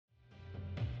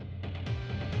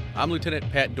I'm Lieutenant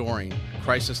Pat Doring,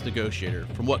 crisis negotiator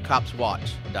from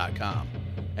WhatCopsWatch.com,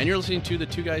 and you're listening to the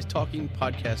Two Guys Talking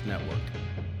Podcast Network.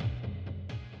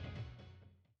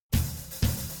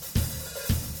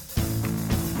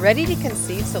 Ready to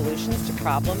conceive solutions to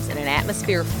problems in an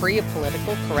atmosphere free of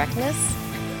political correctness?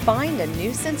 Find a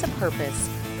new sense of purpose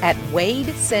at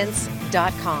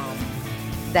wadesense.com.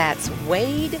 That's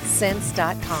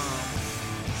wadesense.com.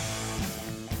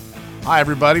 Hi,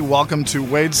 everybody. Welcome to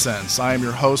Wade Sense. I am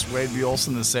your host, Wade V.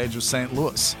 Olson, the Sage of St.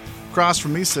 Louis. Across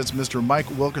from me sits Mr. Mike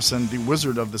Wilkerson, the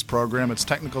wizard of this program. It's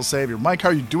Technical Savior. Mike, how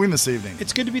are you doing this evening?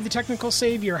 It's good to be the Technical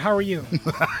Savior. How are you?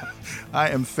 I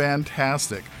am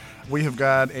fantastic. We have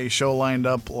got a show lined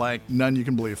up like none you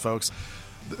can believe, folks.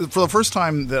 For the first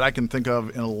time that I can think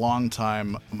of in a long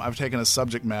time, I've taken a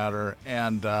subject matter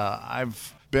and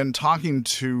I've been talking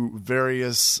to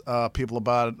various people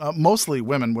about it, mostly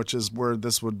women, which is where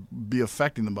this would be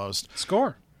affecting the most.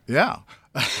 Score. Yeah.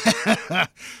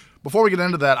 Before we get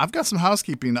into that, I've got some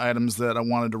housekeeping items that I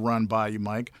wanted to run by you,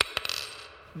 Mike.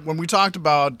 When we talked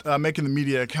about making the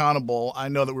media accountable, I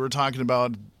know that we were talking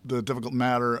about the difficult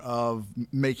matter of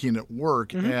making it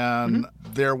work. And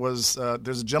there's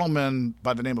a gentleman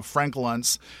by the name of Frank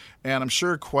Luntz, and I'm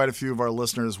sure quite a few of our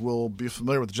listeners will be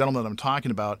familiar with the gentleman that I'm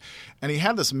talking about. And he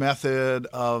had this method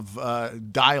of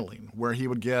dialing where he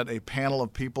would get a panel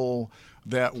of people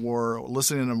that were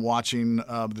listening and watching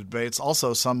the debates,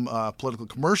 also some political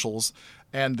commercials,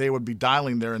 and they would be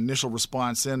dialing their initial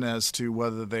response in as to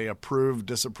whether they approved,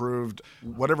 disapproved,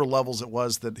 whatever levels it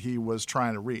was that he was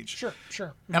trying to reach.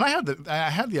 Sure. And I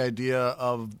had the idea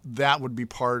of that would be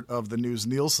part of the News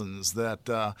Nielsen's, but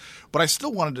I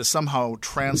still wanted to somehow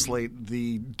translate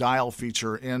the dial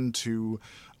feature into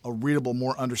a readable,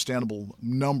 more understandable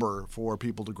number for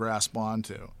people to grasp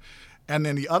onto. And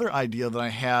then the other idea that I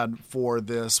had for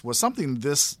this was something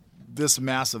this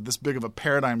massive, this big of a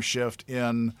paradigm shift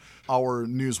in our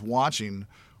news watching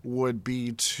would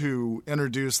be to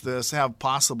introduce this, have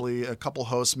possibly a couple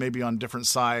hosts maybe on different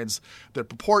sides that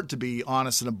purport to be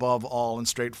honest and above all and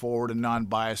straightforward and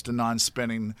non-biased and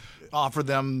non-spinning, offer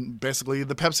them basically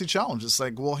the Pepsi challenge. It's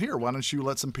like, well, here, why don't you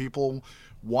let some people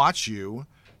watch you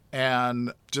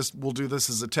and just we'll do this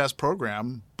as a test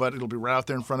program, but it'll be right out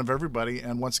there in front of everybody.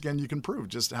 And once again, you can prove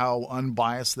just how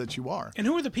unbiased that you are. And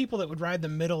who are the people that would ride the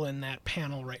middle in that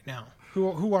panel right now?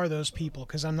 Who are those people?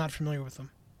 Because I'm not familiar with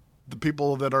them. The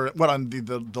people that are, on the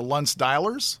Luntz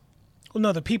dialers? Well,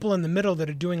 no, the people in the middle that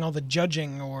are doing all the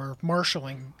judging or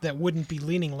marshaling that wouldn't be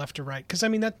leaning left or right. Because, I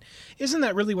mean, isn't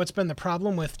that really what's been the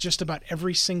problem with just about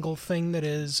every single thing that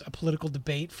is a political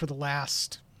debate for the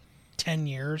last 10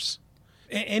 years?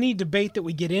 Any debate that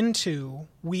we get into,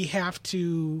 we have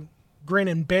to grin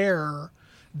and bear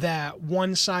that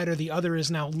one side or the other is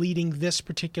now leading this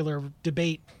particular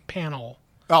debate panel.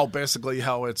 Oh, basically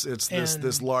how it's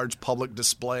this large public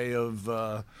display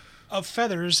of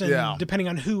feathers, and depending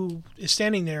on who is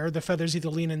standing there, the feathers either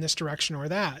lean in this direction or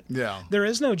that. Yeah. There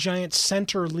is no giant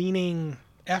center-leaning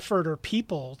effort or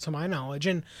people, to my knowledge,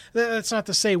 and that's not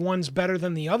to say one's better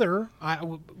than the other.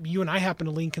 You and I happen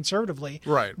to lean conservatively.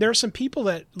 Right. There are some people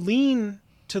that lean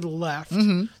to the left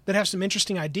that have some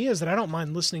interesting ideas that I don't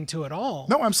mind listening to at all.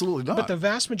 No, absolutely not. But the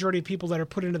vast majority of people that are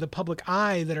put into the public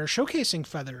eye that are showcasing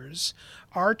feathers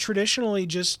are traditionally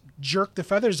just jerk the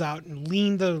feathers out and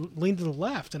lean to the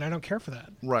left, and I don't care for that.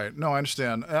 Right. No, I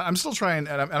understand. I'm still trying,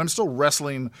 and I'm still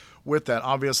wrestling with that.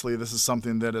 Obviously, this is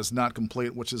something that is not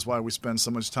complete, which is why we spend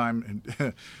so much time,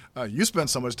 you spend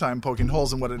so much time poking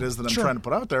holes in what it is that I'm trying to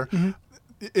put out there.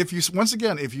 If you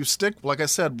stick, like I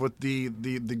said, with the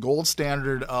gold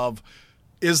standard of,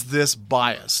 is this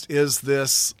biased? Is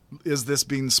this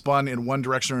being spun in one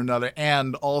direction or another?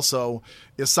 And also,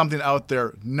 is something out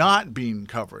there not being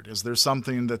covered? Is there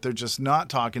something that they're just not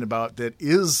talking about that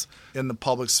is in the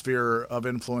public sphere of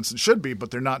influence and should be, but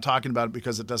they're not talking about it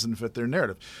because it doesn't fit their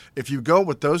narrative? If you go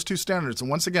with those two standards, and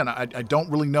once again, I don't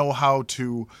really know how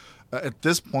to at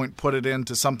this point put it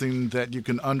into something that you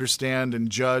can understand and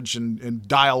judge and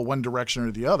dial one direction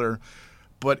or the other.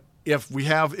 But if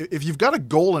you've got a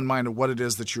goal in mind of what it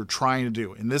is that you're trying to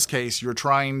do, in this case, you're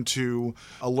trying to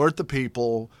alert the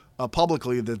people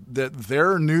publicly that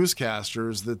their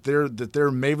newscasters, that their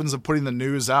mavens of putting the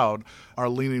news out are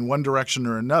leaning one direction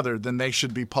or another, then they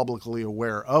should be publicly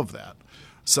aware of that.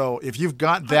 So if you've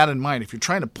got that in mind, if you're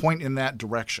trying to point in that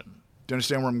direction, do you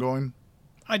understand where I'm going?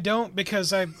 I don't,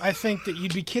 because I think that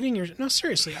you'd be kidding yourself. No,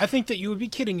 seriously. I think that you would be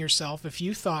kidding yourself if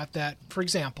you thought that, for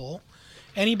example,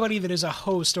 anybody that is a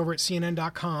host over at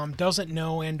CNN.com doesn't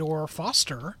know and or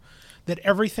foster that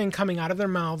everything coming out of their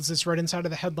mouths that's right inside of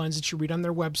the headlines that you read on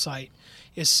their website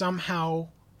is somehow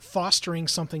fostering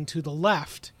something to the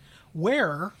left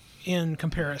Where, in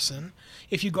comparison,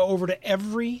 if you go over to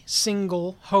every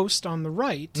single host on the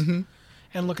right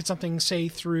and look at something, say,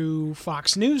 through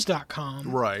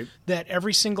foxnews.com, Right. that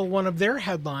every single one of their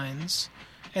headlines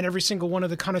and every single one of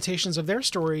the connotations of their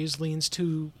stories leans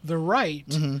to the right,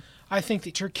 I think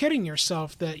that you're kidding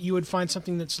yourself that you would find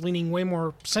something that's leaning way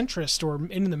more centrist or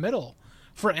in the middle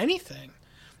for anything.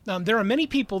 There are many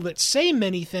people that say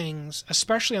many things,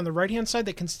 especially on the right-hand side,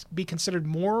 that can be considered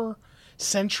more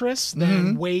centrist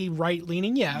than way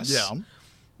right-leaning, yes. Yeah.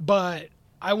 But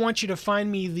I want you to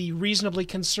find me the reasonably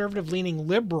conservative-leaning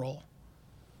liberal,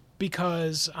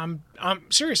 because I'm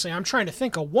seriously, I'm trying to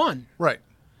think of one. Right.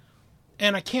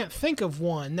 And I can't think of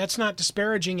one. That's not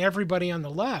disparaging everybody on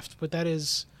the left, but that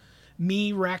is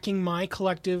me racking my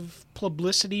collective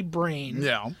publicity brain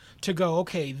to go,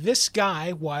 okay, this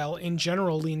guy, while in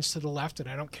general leans to the left, and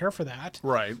I don't care for that,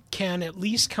 Right. can at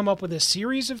least come up with a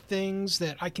series of things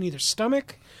that I can either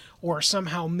stomach or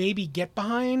somehow maybe get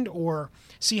behind or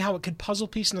see how it could puzzle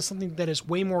piece into something that is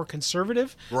way more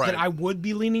conservative Right. that I would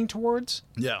be leaning towards.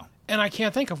 Yeah. And I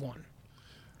can't think of one.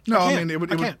 No, I can't. mean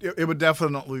I it would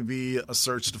definitely be a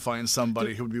search to find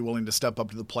somebody who would be willing to step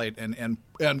up to the plate and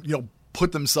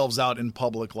put themselves out in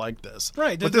public like this.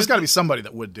 Right. But there's got to be somebody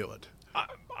that would do it.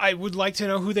 I would like to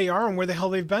know who they are and where the hell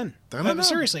they've been. I don't know.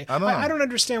 Seriously. I don't know. I don't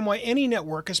understand why any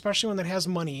network, especially one that has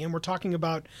money, and we're talking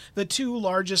about the two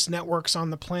largest networks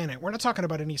on the planet. We're not talking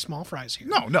about any small fries here.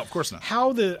 No, of course not.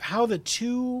 How the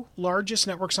two largest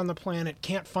networks on the planet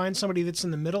can't find somebody that's in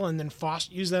the middle and then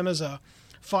use them as a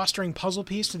fostering puzzle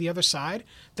piece to the other side,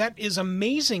 that is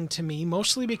amazing to me,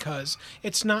 mostly because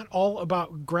it's not all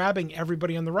about grabbing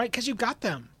everybody on the right, because you've got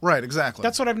them. Right, exactly.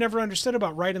 That's what I've never understood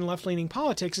about right and left-leaning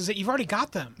politics, is that you've already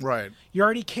got them. Right. You're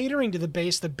already catering to the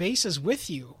base. The base is with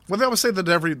you. Well, they always say that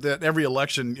every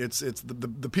election, it's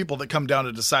the people that come down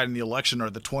to decide in the election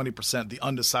are the 20%, the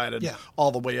undecided,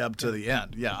 all the way up to the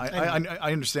end. Yeah,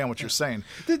 I understand what you're saying.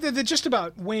 The just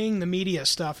about weighing the media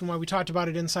stuff, and why we talked about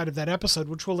it inside of that episode,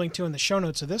 which we'll link to in the show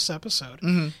notes of this episode,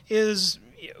 is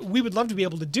we would love to be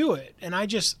able to do it. And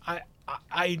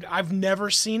I've never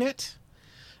seen it.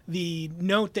 The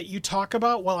note that you talk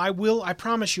about, well, I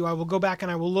promise you, I will go back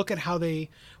and I will look at how they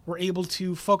were able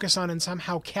to focus on and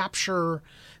somehow capture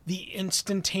the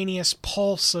instantaneous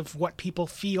pulse of what people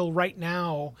feel right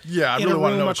now. Yeah, I in really a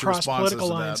want to room know what your across response is political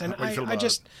to lines. that. And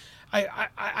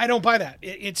I don't buy that.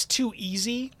 It's too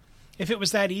easy. If it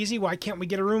was that easy, why can't we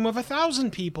get a room of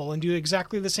 1,000 people and do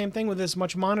exactly the same thing with as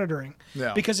much monitoring?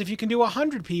 Yeah. Because if you can do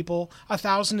 100 people,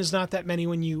 1,000 is not that many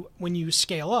when you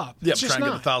scale up. Yeah, It's try just and get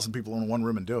not. 1,000 people in one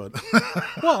room and do it.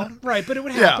 Well, right, but it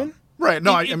would happen. Right.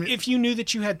 No, if you knew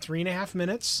that you had 3.5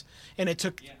 minutes and it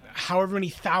took however many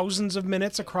thousands of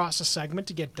minutes across a segment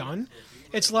to get done,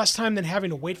 it's less time than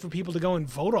having to wait for people to go and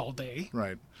vote all day.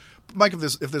 Right. Mike,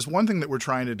 if there's one thing that we're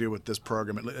trying to do with this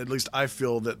program, at least I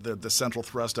feel that the central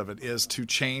thrust of it is to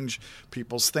change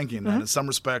people's thinking. And in some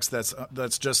respects, that's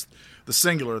just the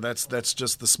singular. That's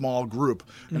just the small group.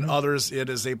 In others, it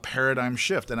is a paradigm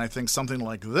shift. And I think something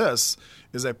like this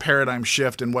is a paradigm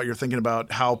shift in what you're thinking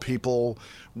about how people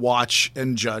watch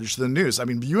and judge the news. I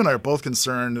mean, you and I are both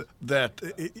concerned that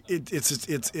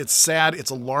it's sad, it's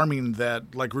alarming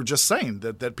that, like we're just saying,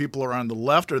 that people are on the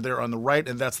left or they're on the right,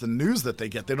 and that's the news that they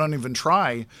get. They don't even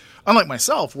try, unlike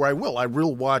myself, where I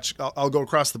will watch, I'll go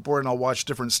across the board and I'll watch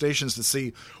different stations to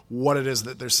see what it is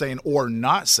that they're saying or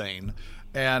not saying.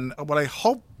 And what I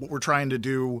hope what we're trying to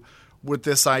do with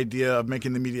this idea of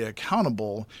making the media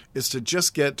accountable is to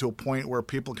just get to a point where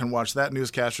people can watch that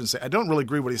newscaster and say, I don't really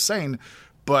agree with what he's saying,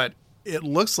 but it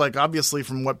looks like, obviously,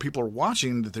 from what people are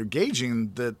watching, that they're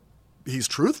gauging that he's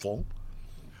truthful.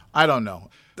 I don't know.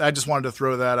 I just wanted to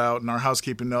throw that out in our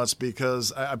housekeeping notes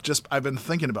because I've been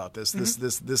thinking about this.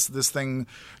 This thing.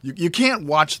 You can't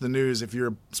watch the news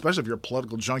especially if you're a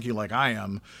political junkie like I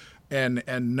am, and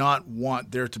not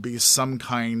want there to be some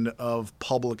kind of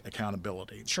public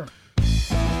accountability. Sure.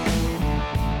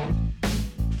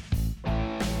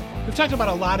 We've talked about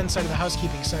a lot inside of the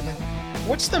housekeeping segment.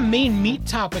 What's the main meat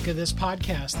topic of this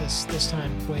podcast this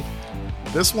time, Wade?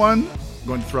 This one, I'm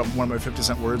going to throw out one of my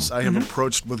 50-cent words, I have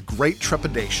approached with great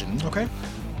trepidation. Okay.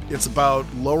 It's about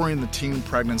lowering the teen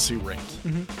pregnancy rate.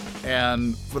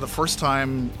 And for the first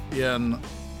time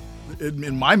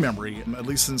in my memory, at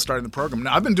least since starting the program,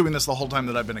 now I've been doing this the whole time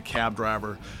that I've been a cab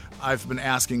driver. I've been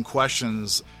asking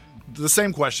questions, the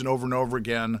same question over and over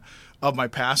again, of my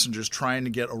passengers, trying to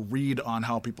get a read on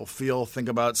how people feel, think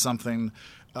about something.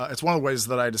 It's one of the ways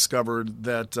that I discovered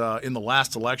that in the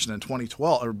last election in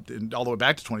 2012, or all the way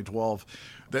back to 2012,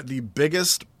 that the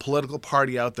biggest political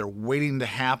party out there waiting to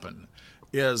happen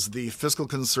is the fiscal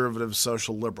conservative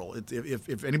social liberal.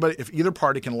 If either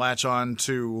party can latch on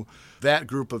to that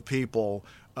group of people,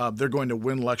 they're going to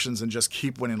win elections and just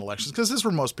keep winning elections, because this is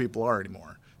where most people are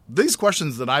anymore. These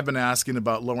questions that I've been asking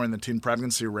about lowering the teen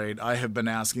pregnancy rate, I have been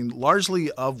asking largely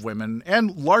of women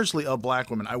and largely of black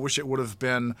women. I wish it would have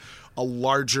been a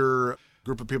larger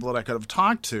group of people that I could have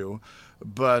talked to,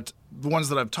 but the ones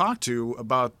that I've talked to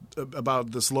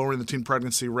about this lowering the teen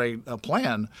pregnancy rate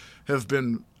plan have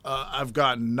been, I've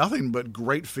gotten nothing but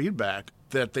great feedback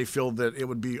that they feel that it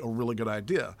would be a really good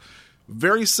idea.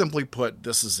 Very simply put,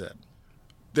 this is it.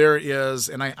 There is,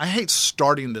 and I hate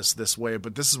starting this way,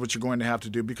 but this is what you're going to have to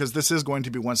do, because this is going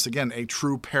to be, once again, a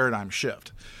true paradigm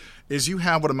shift, is you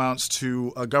have what amounts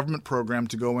to a government program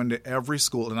to go into every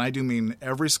school, and I do mean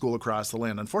every school across the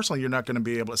land. Unfortunately, you're not going to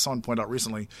be able, as someone pointed out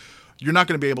recently, you're not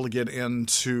going to be able to get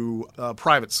into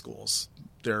private schools,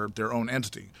 their own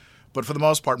entity. But for the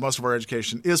most part, most of our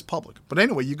education is public. But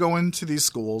anyway, you go into these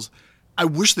schools. I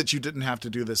wish that you didn't have to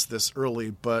do this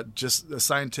early, but just a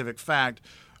scientific fact,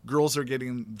 girls are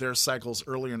getting their cycles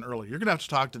earlier and earlier. You're going to have to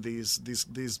talk to these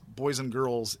boys and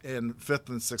girls in 5th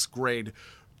and 6th grade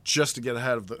just to get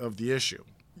ahead of the issue.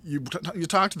 You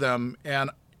talk to them,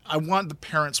 and I want the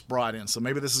parents brought in. So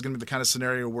maybe this is going to be the kind of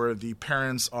scenario where the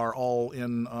parents are all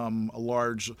in a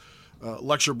large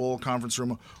lecture bowl, conference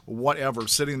room, whatever,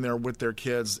 sitting there with their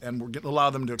kids, and we're going to allow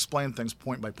them to explain things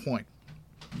point by point.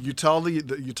 You tell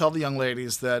the young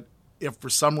ladies that if for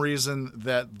some reason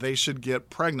that they should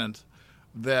get pregnant,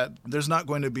 that there's not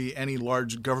going to be any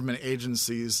large government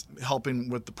agencies helping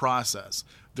with the process.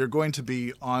 They're going to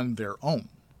be on their own.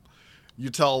 You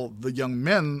tell the young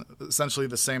men essentially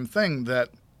the same thing,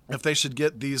 that if they should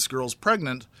get these girls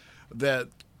pregnant, that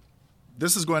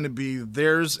this is going to be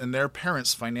theirs and their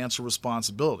parents' financial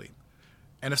responsibility.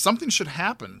 And if something should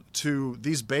happen to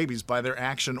these babies by their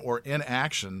action or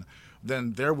inaction,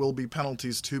 then there will be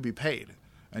penalties to be paid.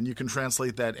 And you can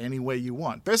translate that any way you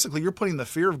want. Basically, you're putting the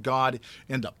fear of God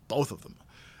into both of them.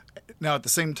 Now, at the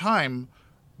same time,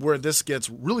 where this gets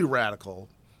really radical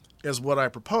is what I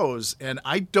propose, and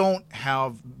I don't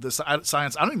have the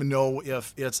science. I don't even know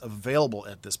if it's available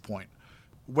at this point.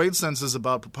 Wade Sense is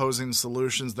about proposing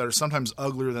solutions that are sometimes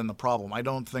uglier than the problem. I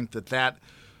don't think that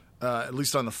at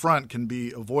least on the front, can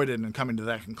be avoided in coming to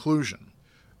that conclusion.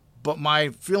 But my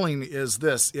feeling is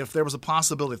this: if there was a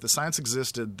possibility, if the science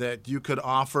existed, that you could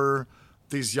offer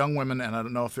these young women, and I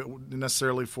don't know if it would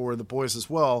necessarily for the boys as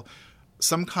well,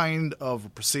 some kind of a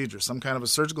procedure, some kind of a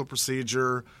surgical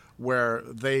procedure where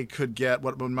they could get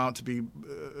what would amount to be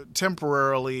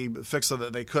temporarily fixed so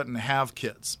that they couldn't have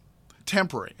kids.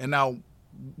 Temporary. And now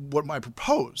what I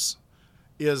propose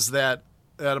is that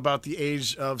at about the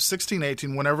age of 16,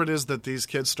 18, whenever it is that these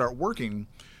kids start working,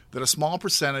 that a small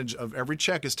percentage of every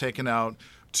check is taken out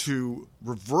to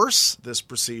reverse this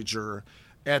procedure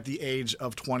at the age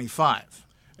of 25.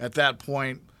 At that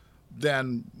point,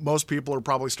 then most people are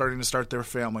probably starting to start their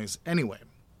families anyway.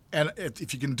 And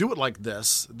if you can do it like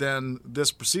this, then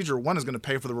this procedure, one, is going to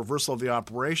pay for the reversal of the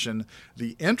operation.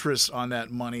 The interest on that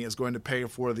money is going to pay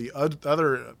for the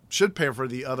should pay for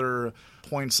the other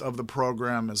points of the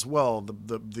program as well,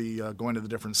 the going to the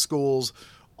different schools,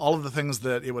 all of the things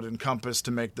that it would encompass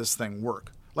to make this thing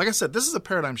work. Like I said, this is a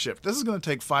paradigm shift. This is going to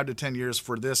take 5 to 10 years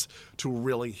for this to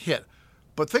really hit.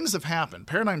 But things have happened.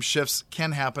 Paradigm shifts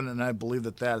can happen, and I believe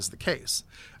that is the case.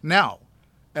 Now,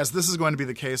 as this is going to be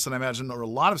the case, and I imagine there are a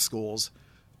lot of schools,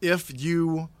 if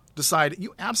you decide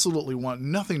you absolutely want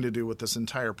nothing to do with this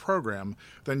entire program,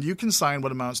 then you can sign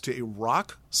what amounts to a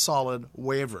rock-solid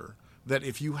waiver that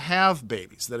if you have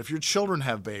babies, that if your children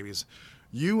have babies,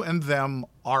 you and them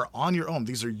are on your own.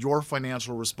 These are your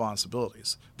financial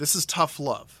responsibilities. This is tough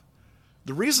love.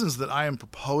 The reasons that I am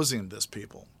proposing this,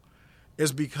 people,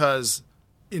 is because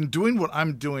in doing what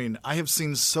I'm doing, I have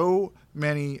seen so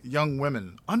many young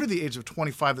women under the age of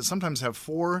 25 that sometimes have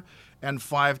 4 and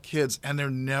 5 kids, and they're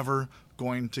never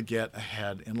going to get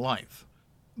ahead in life.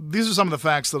 These are some of the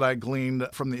facts that I gleaned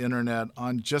from the internet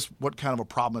on just what kind of a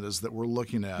problem it is that we're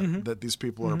looking at, that these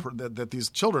people that these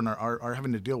children are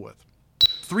having to deal with.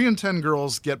 3 in 10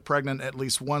 girls get pregnant at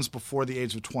least once before the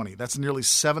age of 20. That's nearly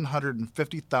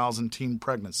 750,000 teen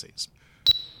pregnancies.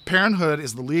 Parenthood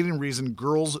is the leading reason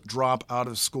girls drop out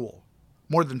of school.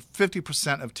 More than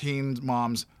 50% of teen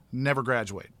moms never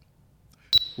graduate.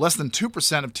 Less than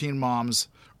 2% of teen moms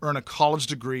earn a college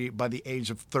degree by the age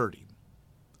of 30.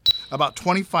 About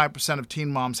 25% of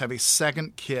teen moms have a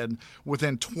second kid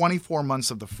within 24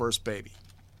 months of the first baby.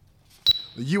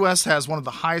 The U.S. has one of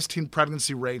the highest teen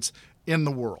pregnancy rates in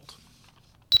the world.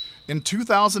 In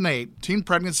 2008, teen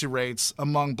pregnancy rates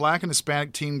among Black and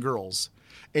Hispanic teen girls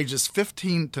ages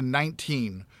 15 to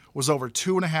 19 was over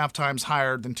 2.5 times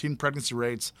higher than teen pregnancy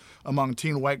rates among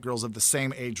teen white girls of the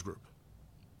same age group.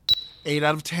 8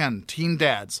 out of 10 teen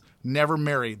dads never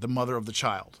marry the mother of the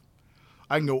child.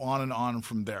 I can go on and on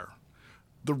from there.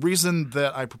 The reason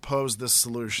that I proposed this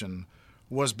solution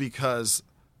was because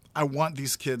I want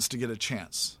these kids to get a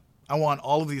chance. I want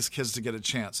all of these kids to get a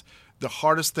chance. The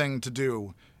hardest thing to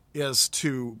do is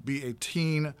to be a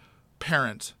teen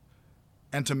parent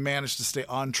and to manage to stay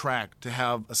on track to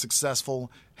have a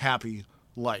successful, happy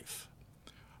life.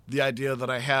 The idea that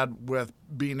I had with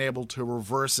being able to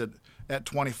reverse it at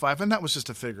 25, and that was just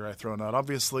a figure I thrown out.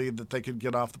 Obviously, that they could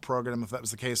get off the program if that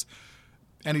was the case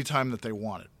anytime that they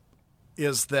wanted,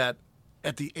 is that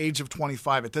at the age of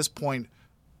 25, at this point,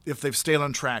 if they've stayed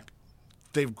on track,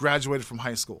 they've graduated from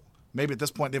high school. Maybe at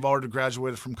this point they've already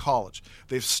graduated from college.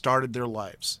 They've started their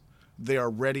lives. They are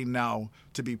ready now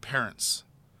to be parents.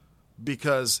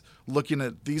 Because looking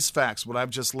at these facts, what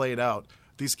I've just laid out,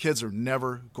 these kids are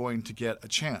never going to get a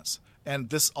chance. And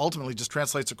this ultimately just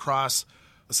translates across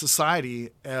society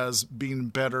as being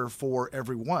better for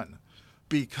everyone.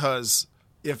 Because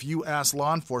if you ask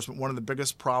law enforcement, one of the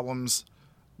biggest problems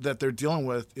that they're dealing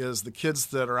with is the kids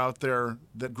that are out there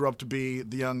that grow up to be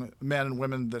the young men and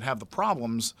women that have the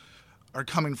problems are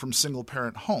coming from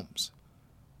single-parent homes.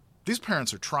 These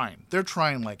parents are trying. They're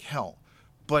trying like hell.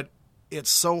 But it's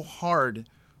so hard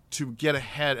to get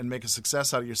ahead and make a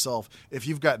success out of yourself if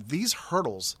you've got these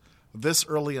hurdles this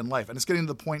early in life. And it's getting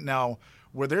to the point now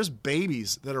where there's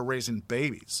babies that are raising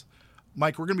babies.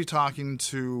 Mike, we're going to be talking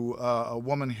to a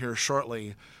woman here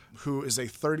shortly who is a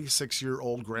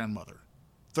 36-year-old grandmother.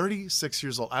 36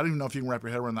 years old. I don't even know if you can wrap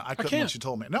your head around that. I couldn't when she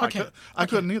told me. No, I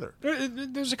couldn't either.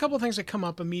 There's a couple of things that come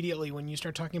up immediately when you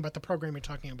start talking about the program you're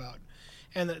talking about.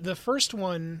 And the first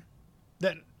one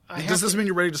that I have... Does this mean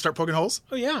you're ready to start poking holes?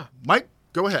 Oh, yeah. Mike,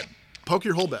 go ahead. Poke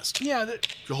your hole best. Yeah.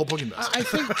 Your whole poking best. I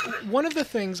think one of the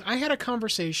things... I had a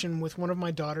conversation with one of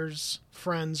my daughter's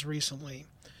friends recently.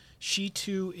 She,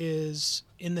 too, is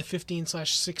in the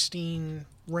 15/16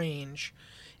 range.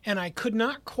 And I could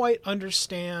not quite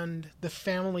understand the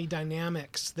family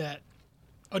dynamics that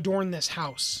adorn this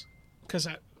house. Because,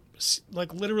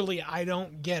 literally, I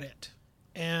don't get it.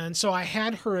 And so I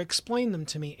had her explain them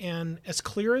to me. And as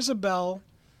clear as a bell,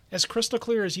 as crystal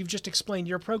clear as you've just explained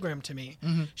your program to me,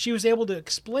 she was able to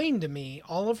explain to me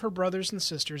all of her brothers and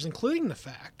sisters, including the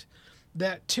fact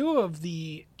that 2 of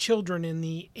the children in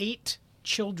the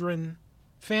 8-children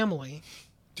family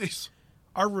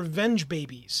are revenge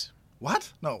babies.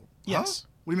 What? No. Yes. Huh?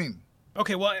 What do you mean?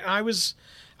 Okay, well, I was...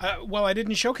 while I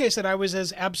didn't showcase it, I was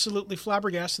as absolutely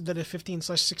flabbergasted that a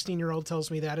 15/16-year-old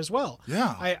tells me that as well.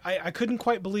 Yeah. I couldn't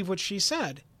quite believe what she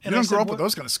said. And you don't grow up with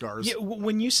those kind of scars. Yeah,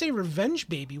 when you say revenge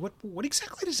baby, what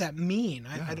exactly does that mean?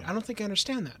 I don't think I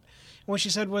understand that. And what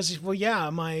she said was, well, yeah,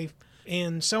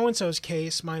 in so-and-so's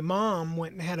case, my mom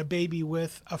went and had a baby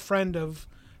with a friend of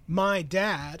my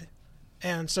dad,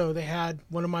 and so they had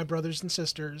one of my brothers and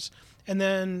sisters. And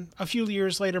then a few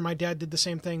years later, my dad did the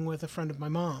same thing with a friend of my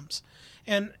mom's.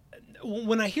 And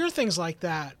when I hear things like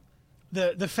that,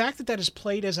 the fact that is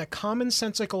played as a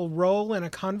commonsensical role in a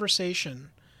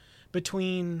conversation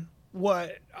between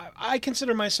what I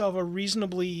consider myself a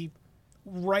reasonably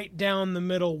right down the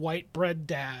middle white bread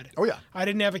dad. Oh, yeah. I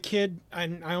didn't have a kid. I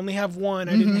only have one.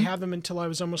 I didn't have them until I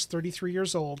was almost 33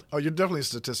 years old. Oh, you're definitely a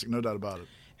statistic, no doubt about it.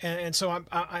 And so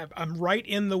I'm right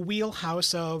in the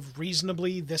wheelhouse of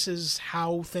reasonably, this is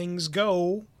how things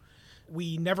go.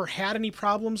 We never had any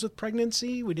problems with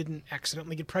pregnancy. We didn't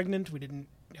accidentally get pregnant. We didn't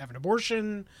have an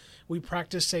abortion. We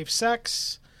practiced safe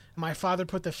sex. My father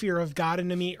put the fear of God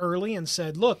into me early and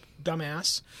said, look,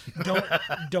 dumbass,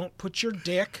 don't put your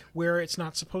dick where it's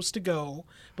not supposed to go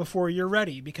before you're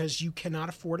ready, because you cannot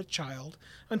afford a child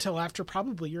until after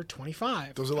probably you're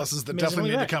 25. Those are lessons that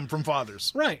definitely need to come from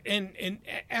fathers. Right. And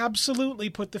absolutely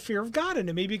put the fear of God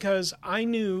into me, because I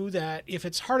knew that if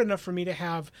it's hard enough for me to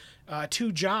have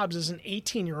 2 jobs as an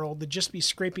 18-year-old to just be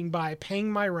scraping by,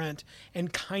 paying my rent,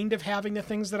 and kind of having the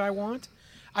things that I want,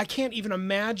 I can't even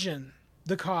imagine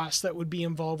the cost that would be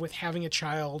involved with having a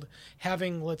child,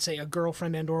 having, let's say, a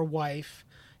girlfriend and or wife,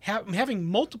 having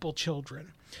multiple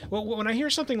children. Well, when I hear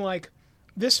something like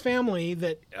this family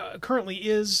that currently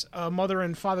is a mother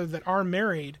and father that are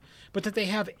married, but that they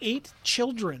have 8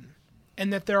 children,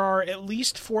 and that there are at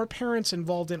least 4 parents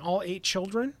involved in all 8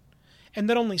 children, and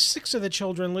that only 6 of the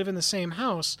children live in the same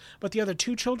house, but the other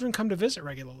 2 children come to visit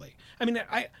regularly. I mean,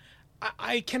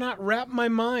 I cannot wrap my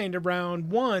mind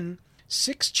around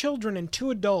 6 children and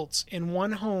 2 adults in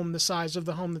one home the size of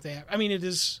the home that they have. I mean, it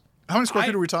is... How many square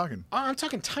feet are we talking? I'm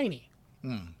talking tiny.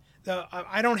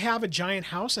 I don't have a giant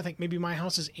house. I think maybe my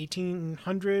house is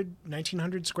 1,800,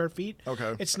 1,900 square feet.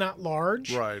 Okay. It's not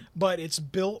large, Right. but it's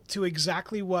built to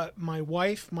exactly what my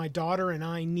wife, my daughter, and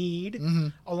I need,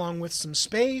 along with some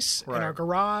space and Right. our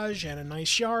garage and a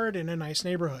nice yard and a nice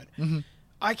neighborhood.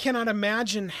 I cannot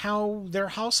imagine how their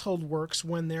household works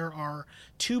when there are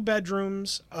 2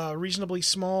 bedrooms, a reasonably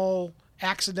small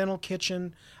accidental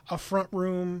kitchen, a front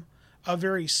room, a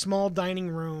very small dining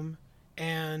room,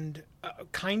 and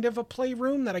kind of a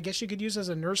playroom that I guess you could use as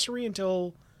a nursery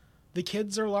until the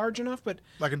kids are large enough. But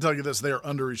I can tell you this, they are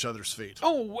under each other's feet.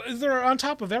 they're on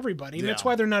top of everybody. And that's Yeah.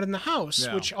 why they're not in the house,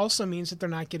 Yeah. which also means that they're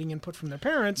not getting input from their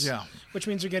parents, Yeah. which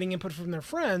means they're getting input from their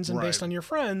friends. And based Right. on your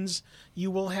friends, you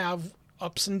will have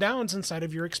ups and downs inside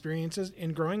of your experiences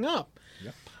in growing up.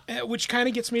 Yep. Which kind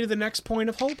of gets me to the next point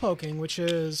of hole poking, which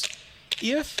is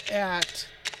if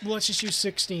let's just use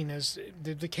 16 as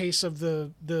the case of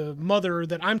the mother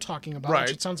that I'm talking about, Right.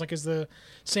 which it sounds like is the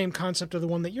same concept of the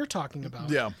one that you're talking about.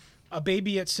 Yeah. A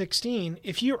baby at 16,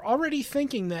 if you're already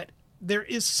thinking that there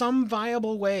is some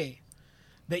viable way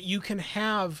that you can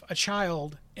have a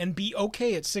child and be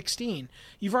okay at 16,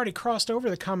 you've already crossed over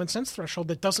the common sense threshold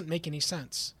that doesn't make any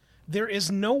sense. There is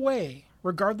no way,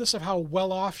 regardless of how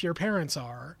well off your parents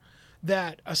are,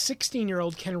 that a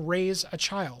 16-year-old can raise a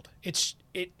child.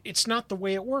 It's not the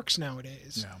way it works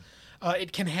nowadays. Yeah.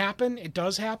 It can happen. It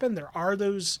does happen. There are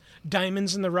those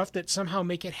diamonds in the rough that somehow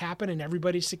make it happen, and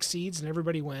everybody succeeds and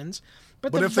everybody wins.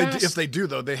 But But if they do,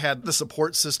 though, they had the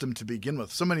support system to begin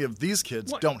with. So many of these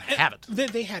kids don't have it.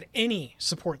 They had any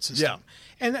support system.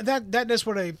 Yeah. And that is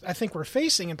what I think we're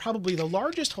facing, and probably the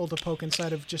largest hole to poke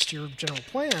inside of just your general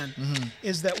plan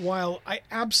is that while I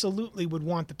absolutely would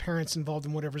want the parents involved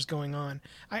in whatever's going on,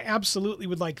 I absolutely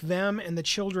would like them and the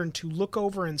children to look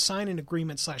over and sign an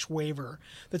agreement / waiver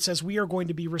that says we are going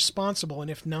to be responsible, and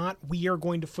if not, we are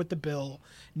going to foot the bill,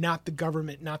 not the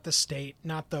government, not the state,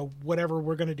 not the whatever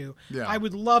we're going to do. Yeah. I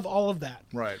would love all of that.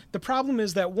 Right. The problem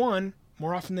is that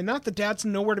more often than not, the dad's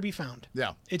nowhere to be found.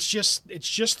 Yeah. It's just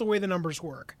the way the numbers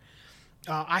work.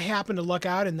 I happened to luck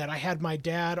out in that I had my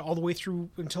dad all the way through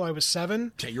until I was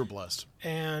 7. Okay, you're blessed.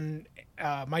 And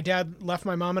my dad left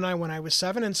my mom and I when I was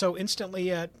 7. And so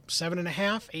instantly at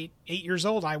 7.5, 8 years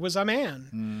old, I was a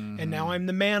man. And now I'm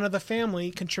the man of the family,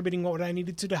 contributing what I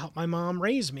needed to help my mom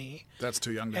raise me. That's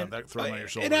too young to have that thrown on your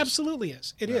shoulders. It absolutely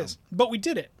is. It is. But we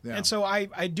did it. Yeah. And so I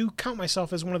do count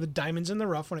myself as one of the diamonds in the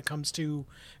rough when it comes to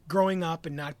growing up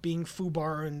and not being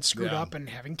foobar and screwed Yeah. up and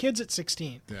having kids at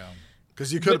 16. Yeah.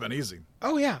 Because you could have been easy.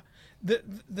 Oh, yeah.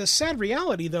 The sad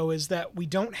reality, though, is that we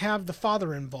don't have the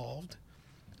father involved.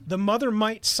 The mother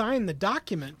might sign the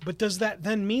document, but does that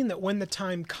then mean that when the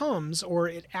time comes, or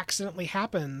it accidentally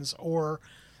happens, or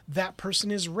that person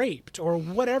is raped, or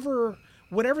whatever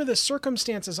the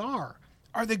circumstances are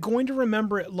they going to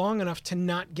remember it long enough to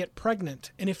not get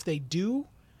pregnant? And if they do,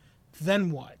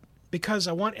 then what? Because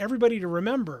I want everybody to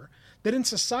remember that in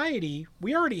society,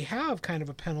 we already have kind of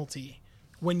a penalty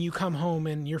when you come home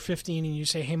and you're 15 and you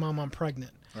say, hey, Mom, I'm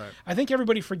pregnant. Right. I think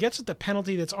everybody forgets that the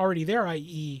penalty that's already there,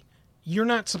 i.e., you're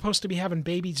not supposed to be having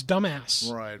babies,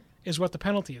 dumbass, Right. is what the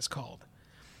penalty is called.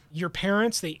 Your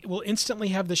parents, they will instantly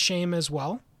have the shame as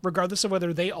well, regardless of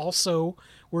whether they also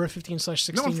were a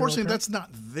 15/16-year-old No, unfortunately, parent. that's not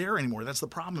there anymore. That's the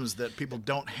problem, is that people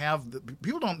don't have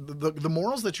the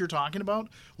morals that you're talking about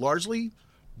largely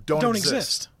don't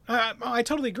exist. I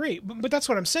totally agree, but that's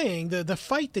what I'm saying. The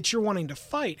fight that you're wanting to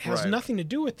fight has Right. nothing to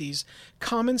do with these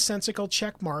commonsensical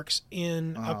check marks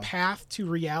in a path to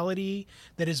reality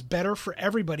that is better for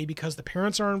everybody because the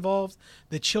parents are involved,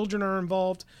 the children are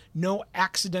involved, no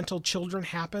accidental children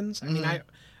happens. I mean,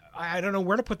 I don't know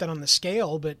where to put that on the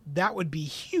scale, but that would be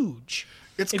huge.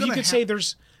 It's if you gonna could say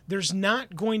there's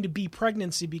not going to be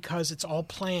pregnancy because it's all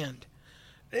planned.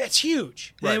 That's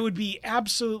huge. Right. It would be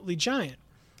absolutely giant.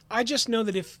 I just know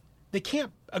that if they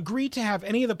can't agree to have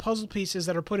any of the puzzle pieces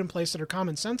that are put in place that are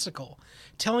commonsensical,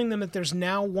 telling them that there's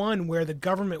now one where the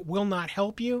government will not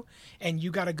help you and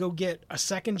you got to go get a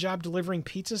second job delivering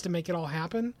pizzas to make it all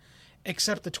happen,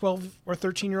 except the 12 or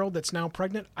 13-year-old that's now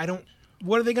pregnant,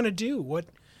 what are they going to do?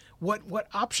 What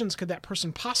options could that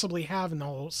person possibly have in the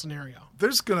whole scenario?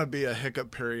 There's going to be a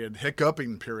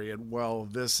hiccuping period while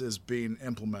this is being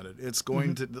implemented. It's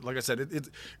going to, like I said,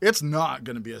 it's not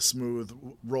going to be a smooth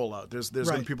rollout. There's going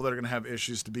to be people that are going to have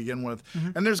issues to begin with,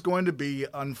 and there's going to be,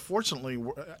 unfortunately,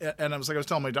 and I was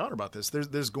telling my daughter about this.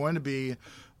 There's going to be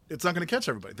it's not going to catch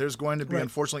everybody. There's going to be,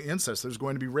 unfortunately, incest. There's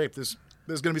going to be rape. There's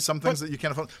going to be some things that you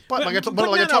can't afford. But like I told her,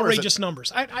 outrageous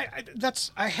numbers.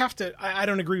 I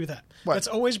don't agree with that. What? That's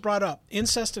always brought up.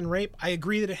 Incest and rape. I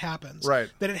agree that it happens. Right.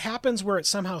 That it happens where it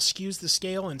somehow skews the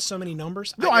scale in so many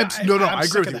numbers. I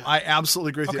agree with you. That. I absolutely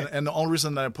agree with you. And the only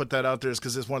reason that I put that out there is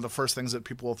because it's one of the first things that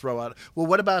people will throw out. Well,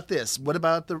 what about this? What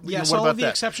about the? Yes, what all about of the that?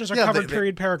 exceptions are covered.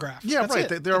 Period. Paragraph. Yeah, That's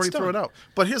right. It. They already It's throw it done. out.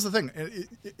 But here's the thing.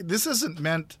 This isn't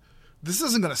going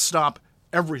to stop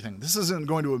everything. This isn't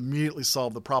going to immediately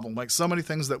solve the problem. Like so many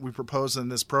things that we propose in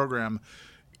this program,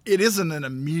 it isn't an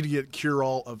immediate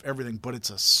cure-all of everything, but it's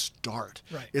a start.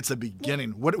 Right. It's a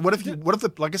beginning. What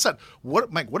if like I said,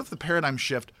 Mike, what if the paradigm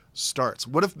shift starts?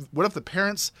 What if the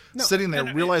parents sitting there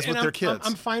realize with their kids?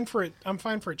 I'm fine for it. I'm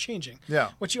fine for it changing.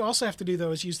 Yeah. What you also have to do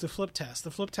though is use the flip test.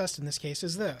 The flip test in this case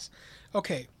is this.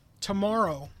 Okay,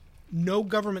 tomorrow, no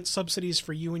government subsidies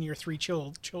for you and your 3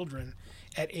 children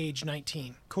at age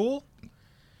 19. Cool?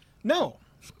 No.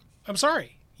 I'm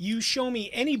sorry. You show me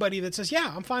anybody that says,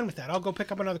 yeah, I'm fine with that. I'll go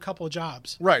pick up another couple of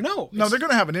jobs. Right. No, they're going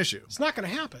to have an issue. It's not going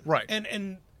to happen. Right.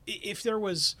 And if there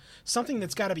was something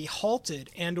that's got to be halted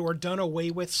and or done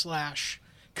away with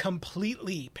 /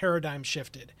 completely paradigm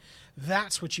shifted,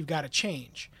 that's what you've got to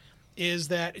change. Is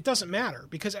that it doesn't matter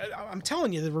because I'm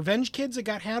telling you, the revenge kids that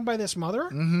got had by this mother,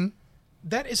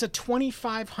 that is a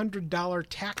 $2,500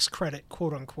 tax credit,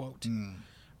 quote unquote,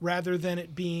 rather than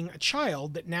it being a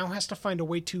child that now has to find a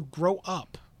way to grow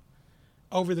up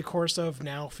over the course of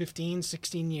now 15,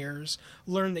 16 years,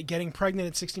 learn that getting pregnant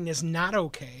at 16 is not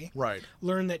okay. Right.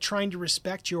 Learn that trying to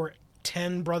respect your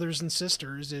 10 brothers and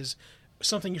sisters is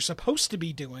something you're supposed to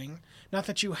be doing, not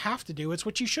that you have to do, it's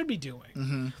what you should be doing.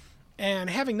 Mm-hmm. And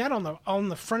having that on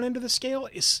the front end of the scale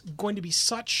is going to be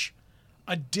such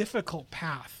a difficult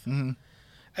path. Mm-hmm.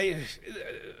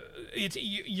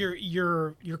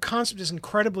 Your concept is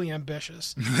incredibly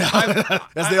ambitious.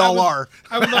 As they all are.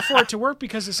 I would love for it to work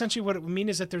because essentially what it would mean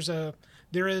is that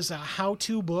there is a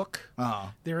how-to book.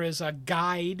 There is a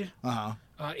guide.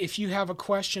 If you have a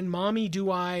question, mommy, do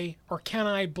I or can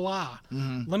I blah?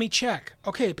 Let me check.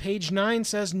 Okay, page 9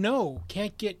 says no,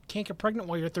 can't get pregnant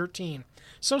while you're 13.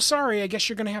 So sorry, I guess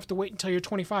you're going to have to wait until you're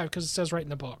 25 because it says right in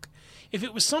the book. If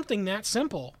it was something that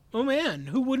simple, oh man,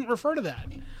 who wouldn't refer to that?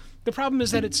 The problem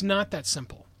is that it's not that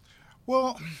simple.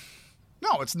 Well,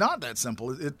 no, it's not that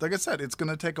simple. Like I said, it's going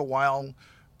to take a while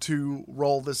to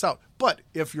roll this out. But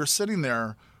if you're sitting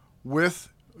there with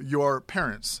your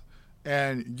parents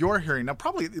and you're hearing, now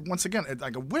probably, once again,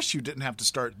 I wish you didn't have to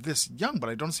start this young, but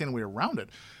I don't see any way around it.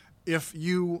 If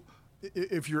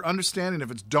you're understanding, if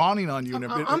it's dawning on you, and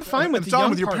I'm fine with the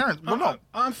young with your part. parents. Well, no,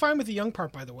 I'm fine with the young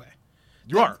part, by the way.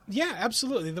 You are? Yeah,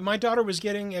 absolutely. My daughter was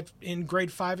getting in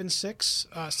grade 5 and 6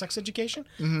 sex education.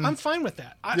 I'm fine with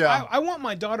that. I want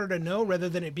my daughter to know rather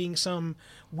than it being some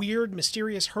weird,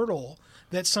 mysterious hurdle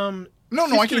that some No,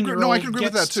 I can agree. No, I can agree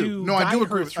with that too. to No, I do guide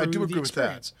her agree. I do through agree the with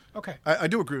that. experience. Okay. I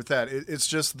do agree with that. It's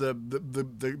just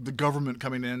the government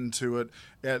coming into it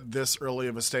at this early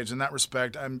of a stage. In that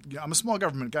respect, I'm a small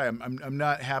government guy. I'm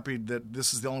not happy that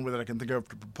this is the only way that I can think of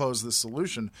to propose this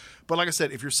solution. But like I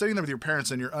said, if you're sitting there with your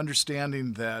parents and you're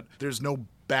understanding that there's no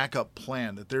backup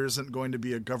plan, that there isn't going to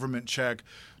be a government check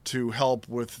to help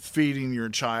with feeding your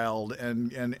child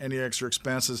and any extra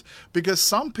expenses, because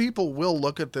some people will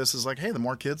look at this as like, hey, the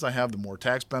more kids I have, the more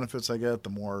tax benefits I get, the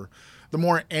more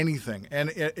anything.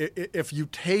 And if you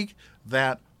take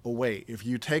that away,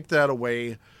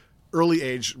 early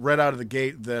age, right out of the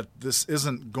gate, that this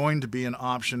isn't going to be an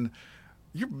option,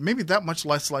 you're maybe that much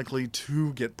less likely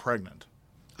to get pregnant.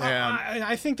 And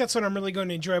I think that's what I'm really going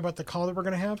to enjoy about the call that we're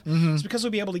going to have. It's because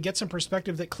we'll be able to get some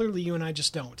perspective that clearly you and I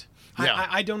just don't. Yeah.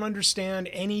 I don't understand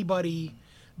anybody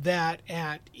that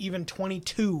at even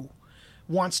 22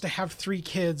 wants to have 3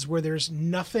 kids where there's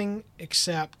nothing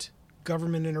except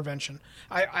government intervention.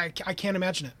 I can't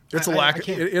imagine it. It's a lack.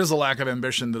 It is a lack of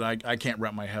ambition that I can't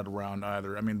wrap my head around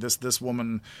either. I mean, this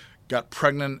woman got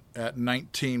pregnant at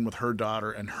 19 with her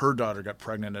daughter, and her daughter got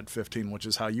pregnant at 15, which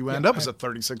is how you end up as a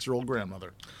 36-year-old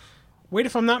grandmother. Wait,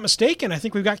 if I'm not mistaken, I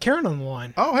think we've got Karen on the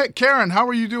line. Oh, hey, Karen, how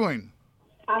are you doing?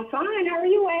 I'm fine. How are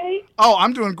you, Wade? Oh,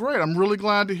 I'm doing great. I'm really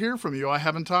glad to hear from you. I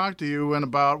haven't talked to you in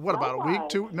about a week,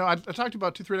 2? No, I talked to you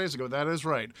about 2-3 days ago. That is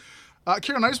right.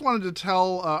 Karen, I just wanted to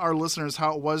tell our listeners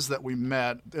how it was that we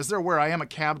met. As they're aware, I am a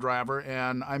cab driver,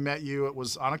 and I met you. It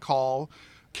was on a call.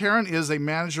 Karen is a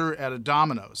manager at a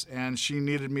Domino's, and she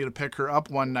needed me to pick her up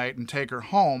one night and take her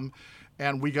home.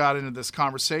 And we got into this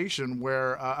conversation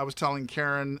where I was telling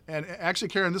Karen, and actually,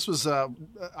 Karen, this was,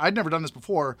 I'd never done this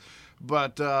before,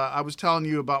 but I was telling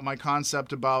you about my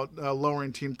concept about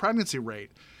lowering teen pregnancy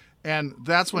rate. And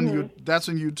that's when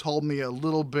you told me a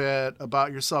little bit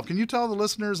about yourself. Can you tell the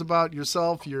listeners about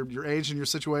yourself, your age, and your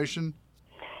situation?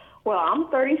 Well, I'm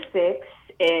 36,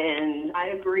 and I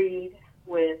agreed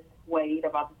with Wade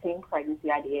about the teen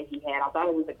pregnancy idea he had. I thought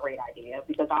it was a great idea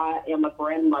because I am a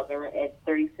grandmother at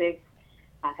 36.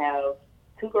 I have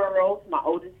 2 girls. My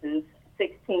oldest is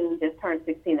 16, just turned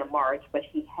 16 in March, but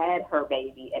she had her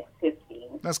baby at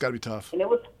 15. That's got to be tough.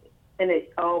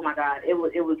 Oh my God, it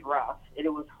was rough. It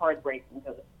was heartbreaking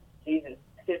because Jesus,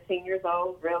 15 years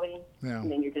old, really? Yeah.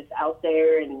 And then you're just out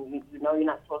there and you know you're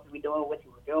not supposed to be doing what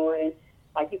you were doing.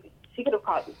 Like she could have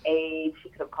caught AIDS, she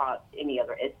could have caught any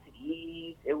other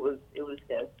STDs. It was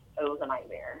a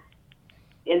nightmare.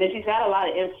 And then she's got a lot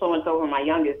of influence over my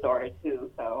youngest daughter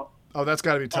too. So. Oh, that's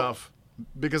got to be tough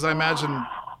because I imagine.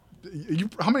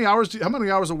 How many hours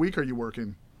a week are you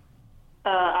working?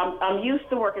 I'm used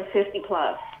to working 50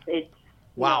 plus.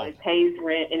 Wow. It pays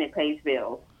rent and it pays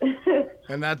bills.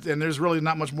 and there's really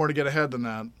not much more to get ahead than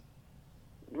that.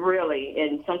 Really,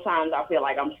 and sometimes I feel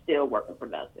like I'm still working for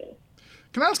nothing.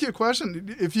 Can I ask you a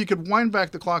question? If you could wind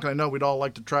back the clock, and I know we'd all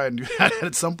like to try and do that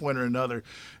at some point or another.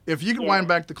 If you could wind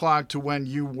back the clock to when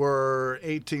you were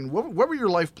 18, what were your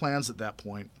life plans at that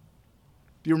point?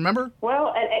 Do you remember?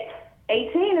 Well, at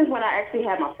 18 is when I actually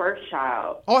had my first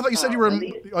child. Oh, I thought you said you were.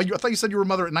 I thought you said you were a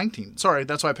mother at 19. Sorry,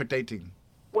 that's why I picked 18.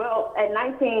 Well, at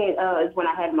 19 is when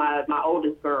I had my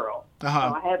oldest girl.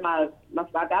 Uh-huh. So I had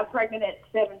I got pregnant at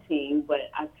 17, but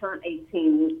I turned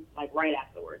 18 like right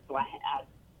afterwards. So I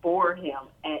bore him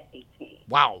at 18.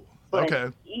 Wow. But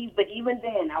okay. But even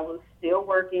then, I was still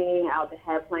working. I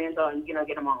had plans on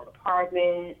getting my own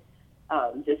apartment,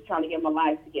 just trying to get my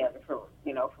life together for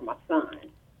my son.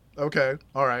 Okay.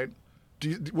 All right.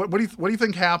 What do you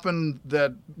think happened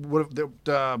that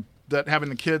that having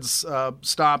the kids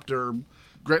stopped or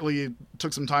greatly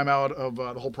took some time out of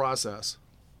the whole process?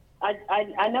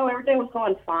 I know everything was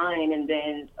going fine, and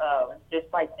then just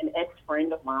like an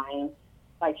ex-friend of mine,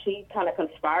 like she kind of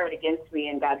conspired against me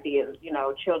and got the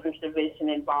children's division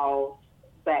involved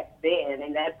back then,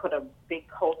 and that put a big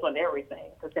halt on everything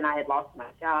because then I had lost my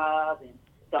job, and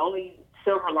the only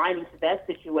silver lining to that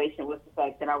situation was the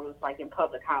fact that I was like in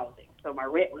public housing, so my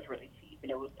rent was really cheap,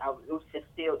 and it was just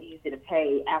still easy to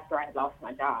pay after I had lost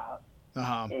my job.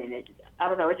 Uh-huh. And I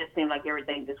don't know, it just seemed like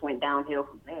everything just went downhill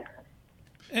from there.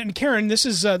 And Karen, this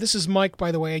is Mike,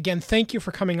 by the way. Again, thank you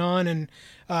for coming on and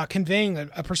conveying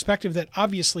a perspective that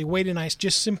obviously Wade and I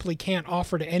just simply can't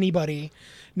offer to anybody,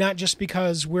 not just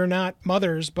because we're not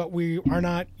mothers, but we are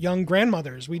not young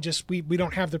grandmothers. We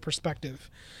don't have the perspective.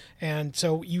 And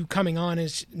so you coming on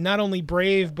is not only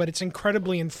brave, but it's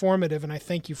incredibly informative, and I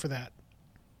thank you for that.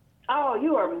 Oh,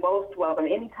 you are most welcome.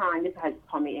 Anytime. You can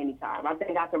call me anytime. I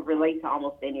think I can relate to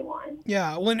almost anyone.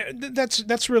 Yeah, well,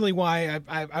 that's really why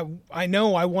I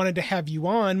know I wanted to have you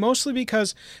on, mostly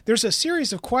because there's a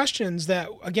series of questions that,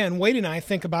 again, Wade and I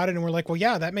think about it, and we're like, well,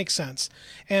 yeah, that makes sense.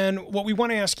 And what we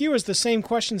want to ask you is the same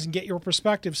questions and get your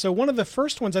perspective. So one of the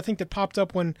first ones I think that popped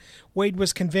up when Wade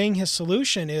was conveying his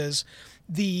solution is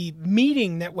the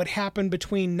meeting that would happen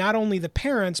between not only the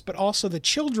parents, but also the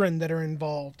children that are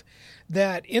involved,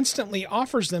 that instantly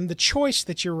offers them the choice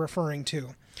that you're referring to,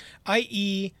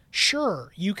 i.e.,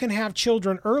 sure, you can have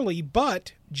children early,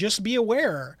 but just be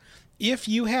aware, if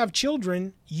you have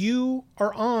children, you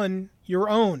are on your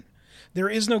own. There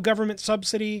is no government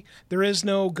subsidy. There is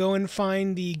no go and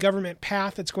find the government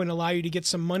path that's going to allow you to get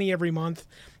some money every month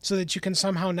so that you can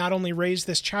somehow not only raise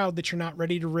this child that you're not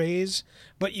ready to raise,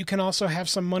 but you can also have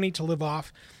some money to live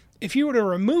off. If you were to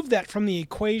remove that from the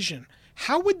equation,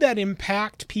 how would that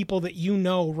impact people that you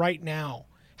know right now?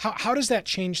 How does that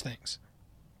change things?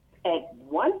 At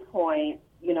one point,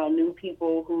 knew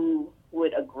people who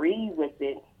would agree with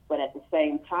it, but at the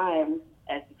same time,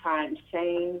 as the times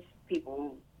change,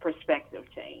 people's perspective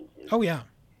changes. Oh, yeah.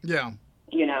 Yeah.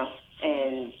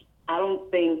 And I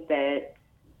don't think that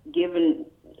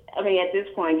at this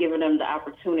point, giving them the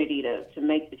opportunity to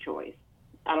make the choice,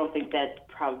 I don't think that'd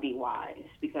probably be wise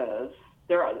because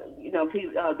there are,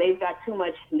 people, they've got too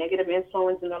much negative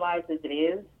influence in their lives as it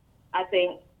is. I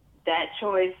think that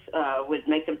choice would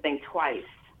make them think twice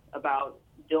about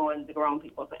doing the grown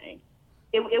people thing.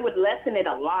 It would lessen it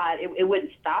a lot. It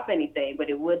wouldn't stop anything, but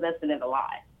it would lessen it a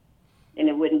lot. And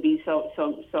it wouldn't be so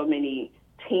many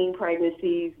teen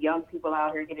pregnancies, young people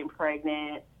out here getting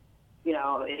pregnant.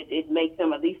 It makes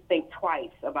them at least think twice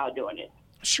about doing it.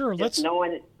 Sure. Just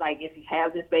knowing, like, if you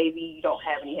have this baby, you don't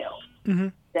have any help. Mm-hmm.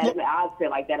 I feel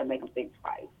like that'll make them think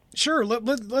twice. Sure.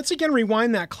 Let's again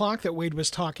rewind that clock that Wade was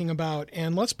talking about,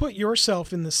 and let's put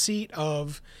yourself in the seat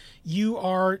of you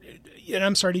are, and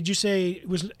I'm sorry, did you say it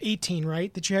was 18,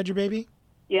 right, that you had your baby?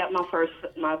 Yeah, my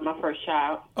first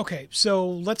child. Okay, so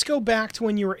let's go back to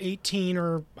when you were 18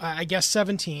 or I guess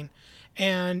 17.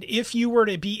 And if you were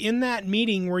to be in that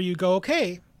meeting where you go,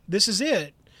 okay, this is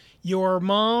it. Your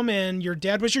mom and your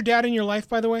dad, was your dad in your life,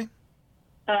 by the way?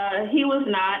 He was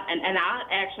not, and I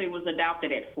actually was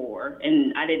adopted at 4,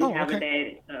 and I didn't have a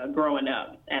dad growing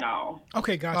up at all.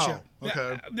 Okay, gotcha. Oh,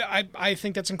 okay. I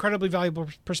think that's incredibly valuable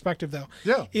perspective, though.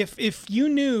 Yeah. If you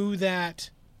knew that,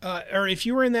 or if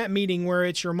you were in that meeting where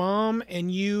it's your mom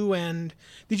and you and,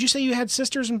 did you say you had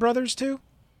sisters and brothers too?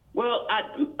 Well,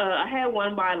 I had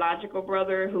one biological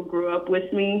brother who grew up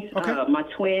with me, my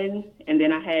twin, and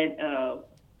then I had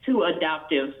 2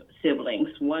 adoptive siblings,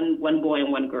 one boy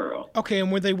and one girl. Okay,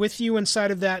 and were they with you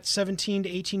inside of that 17 to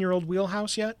 18-year-old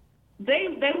wheelhouse yet? They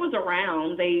was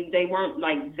around. They weren't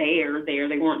like there.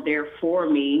 They weren't there for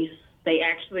me. They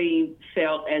actually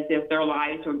felt as if their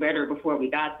lives were better before we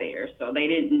got there, so they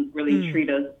didn't really treat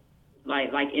us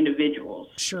like individuals.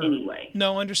 Sure. Anyway.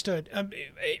 No, understood.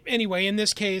 Anyway, in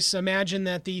this case, imagine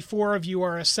that the 4 of you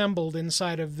are assembled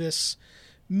inside of this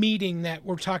meeting that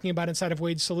we're talking about inside of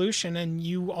Wade Solution, and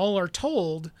you all are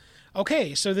told,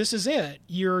 okay, so this is it.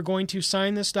 You're going to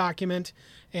sign this document,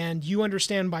 and you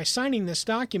understand by signing this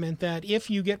document that if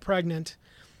you get pregnant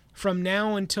from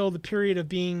now until the period of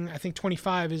being, I think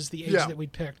 25 is the age that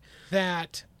we'd picked,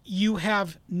 that you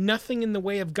have nothing in the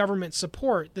way of government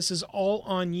support. This is all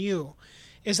on you.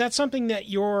 Is that something that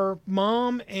your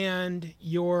mom and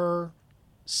your,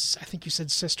 I think you said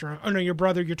sister, oh no, your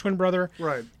brother, your twin brother.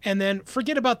 Right. And then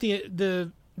forget about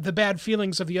the bad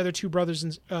feelings of the other 2 brothers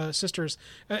and sisters.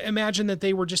 Imagine that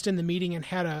they were just in the meeting and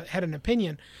had an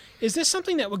opinion. Is this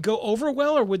something that would go over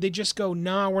well, or would they just go,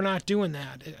 "Nah, we're not doing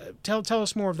that"? Tell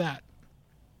us more of that.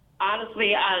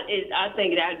 Honestly, I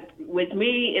think that with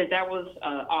me, if that was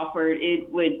offered,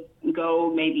 it would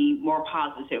go maybe more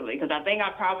positively, because I think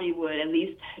I probably would at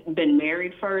least been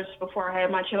married first before I had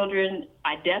my children.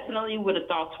 I definitely would have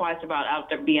thought twice about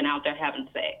being out there having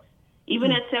sex.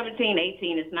 Even at 17,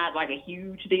 18, it's not like a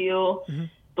huge deal,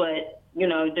 but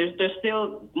there's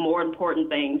still more important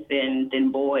things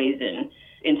than boys and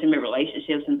intimate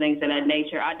relationships and things of that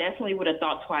nature. I definitely would have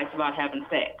thought twice about having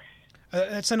sex.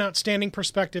 That's an outstanding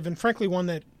perspective, and frankly one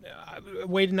that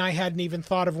Wade and I hadn't even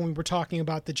thought of when we were talking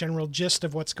about the general gist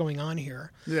of what's going on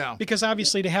here. Yeah. Because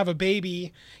obviously to have a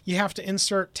baby, you have to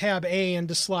insert tab A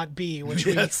into slot B, which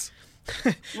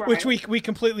which we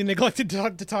completely neglected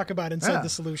to talk about inside the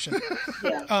solution.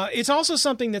 It's also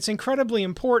something that's incredibly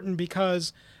important,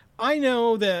 because I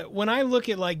know that when I look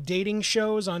at like dating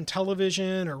shows on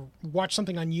television or watch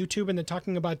something on YouTube and they're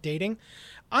talking about dating,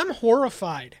 I'm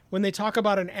horrified when they talk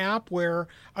about an app where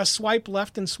a swipe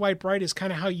left and swipe right is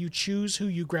kind of how you choose who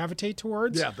you gravitate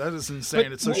towards. Yeah, that is insane.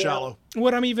 But it's so shallow.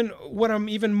 What I'm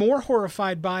even more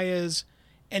horrified by is,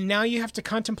 and now you have to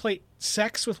contemplate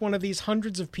sex with one of these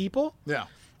hundreds of people. Yeah.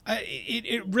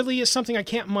 It really is something I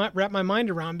can't wrap my mind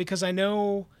around, because I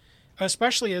know,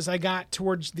 especially as I got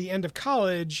towards the end of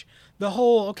college, the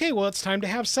whole, okay, well, it's time to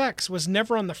have sex was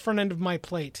never on the front end of my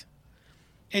plate.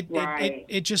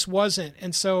 It just wasn't.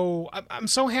 And so I'm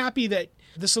so happy that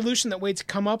the solution that Wade's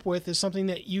come up with is something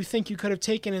that you think you could have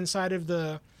taken inside of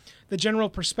the general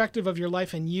perspective of your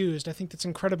life and used. I think that's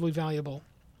incredibly valuable.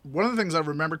 One of the things I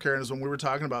remember, Karen, is when we were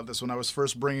talking about this, when I was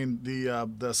first bringing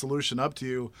the solution up to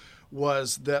you,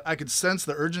 was that I could sense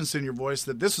the urgency in your voice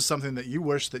that this was something that you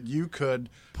wish that you could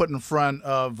put in front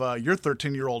of your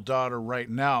 13-year-old daughter right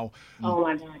now. Oh,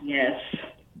 my God, yes.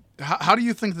 How do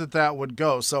you think that would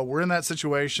go? So we're in that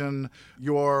situation.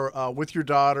 You're with your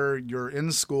daughter. You're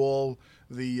in school.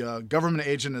 The government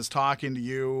agent is talking to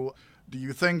you. Do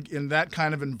you think in that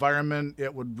kind of environment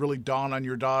it would really dawn on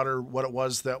your daughter what it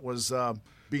was that was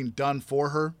being done for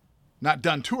her? Not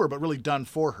done to her, but really done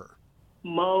for her.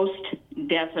 Most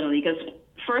definitely. Because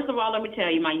first of all, let me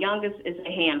tell you, my youngest is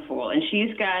a handful, and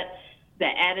she's got the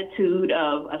attitude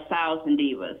of 1,000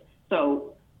 divas.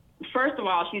 So first of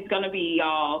all, she's going to be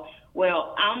all,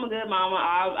 well, I'm a good mama.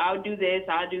 I'll do this.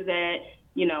 I'll do that.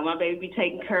 My baby be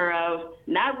taken care of.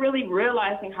 Not really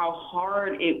realizing how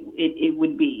hard it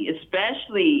would be,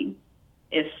 especially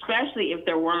if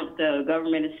there weren't the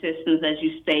government assistance, as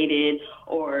you stated,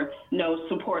 or no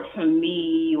support from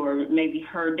me, or maybe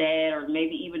her dad, or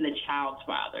maybe even the child's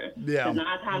father. Yeah. 'Cause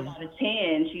 9 times out of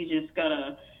 10, she's just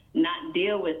gonna not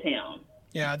deal with him.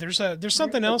 Yeah, there's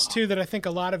something else too that I think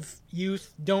a lot of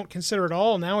youth don't consider at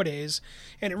all nowadays,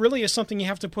 and it really is something you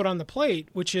have to put on the plate,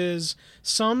 which is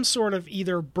some sort of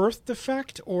either birth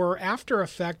defect or after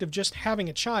effect of just having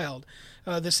a child.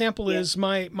 The sample is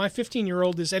my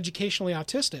 15-year-old is educationally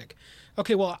autistic.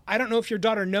 Okay, well, I don't know if your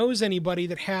daughter knows anybody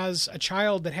that has a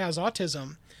child that has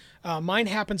autism. Mine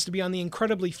happens to be on the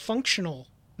incredibly functional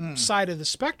side of the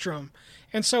spectrum.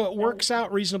 And so it works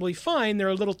out reasonably fine. There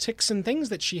are little tics and things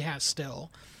that she has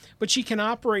still, but she can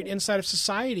operate inside of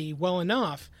society well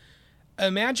enough.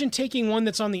 Imagine taking one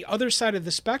that's on the other side of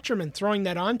the spectrum and throwing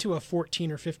that onto a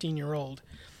 14 or 15-year-old.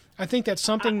 I think that's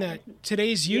something that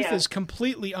today's youth is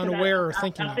completely unaware or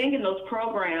thinking of. I think in those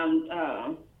programs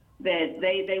that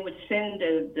they would send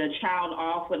the child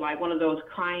off with like one of those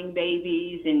crying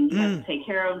babies and you have to take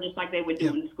care of them just like they would do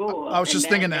in school. I was just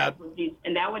thinking that.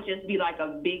 And that would just be like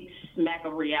a big smack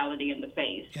of reality in the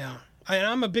face. Yeah.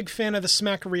 I'm a big fan of the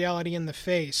smack of reality in the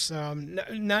face,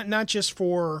 not just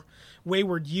for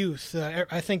wayward youth.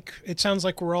 I think it sounds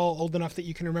like we're all old enough that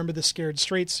you can remember the Scared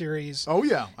Straight series. Oh,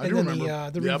 yeah. I do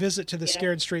remember. The revisit to the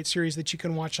Scared Straight series that you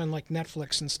can watch on like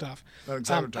Netflix and stuff. That's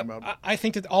exactly what I'm talking about. I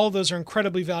think that all of those are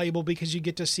incredibly valuable because you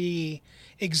get to see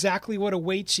exactly what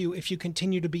awaits you if you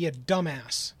continue to be a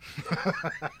dumbass.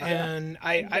 And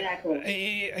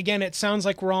again, it sounds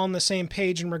like we're all on the same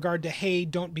page in regard to, hey,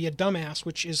 don't be a dumbass,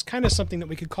 which is kind of something that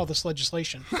we could call this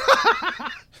legislation.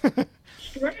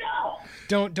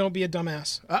 Don't be a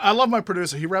dumbass. I love my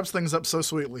producer. He wraps things up so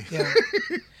sweetly. Yeah.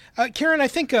 Karen, I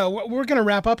think we're going to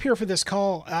wrap up here for this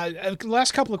call.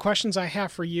 Last couple of questions I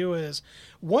have for you is,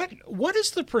 what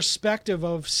is the perspective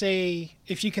of, say,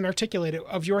 if you can articulate it,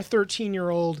 of your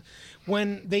 13-year-old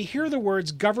when they hear the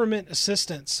words government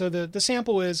assistance? So the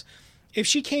sample is, if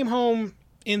she came home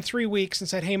in 3 weeks and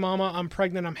said, hey, Mama, I'm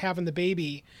pregnant, I'm having the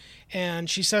baby, and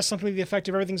she says something to the effect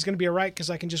of everything's going to be all right because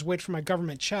I can just wait for my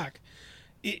government check.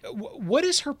 What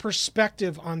is her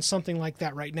perspective on something like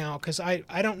that right now? Because I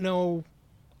don't know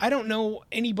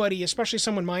anybody, especially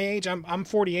someone my age. I'm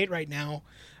 48 right now.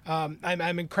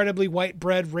 I'm incredibly white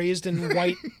bred, raised in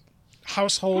white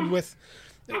household with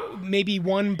maybe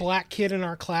one black kid in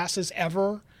our classes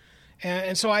ever.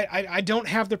 And so I don't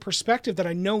have the perspective that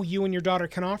I know you and your daughter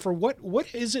can offer.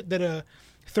 What is it that a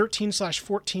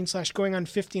 13/14/ going on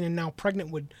 15 and now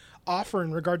pregnant would offer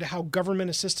in regard to how government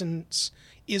assistance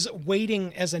is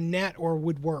waiting as a net or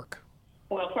would work?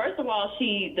 Well, first of all,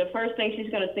 the first thing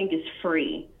she's going to think is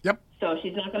free. Yep. So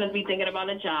she's not going to be thinking about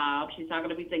a job. She's not going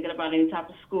to be thinking about any type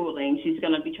of schooling. She's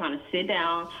going to be trying to sit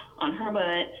down on her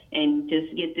butt and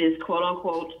just get this quote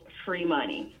unquote free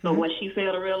money. So what she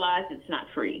failed to realize, it's not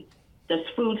free. The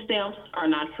food stamps are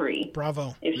not free.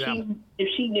 Bravo. If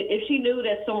she knew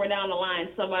that somewhere down the line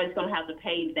somebody's going to have to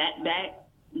pay that back,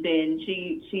 then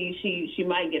she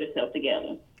might get herself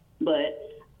together. But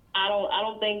I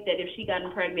don't think that if she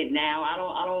gotten pregnant now,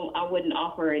 I wouldn't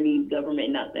offer any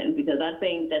government nothing, because I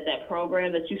think that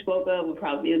program that you spoke of would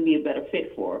probably be a better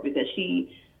fit for her, because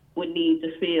she would need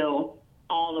to feel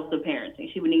all of the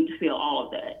parenting. She would need to feel all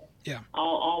of that. Yeah.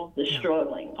 All of the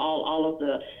struggling, all of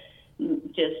the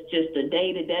just the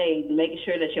day-to-day, making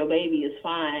sure that your baby is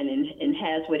fine and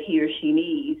has what he or she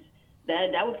needs.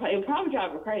 That would probably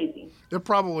drive her crazy. It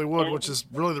probably would, which is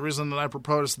really the reason that I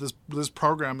proposed this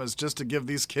program, is just to give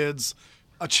these kids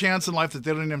a chance in life that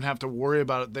they don't even have to worry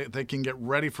about it. They can get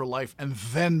ready for life and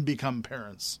then become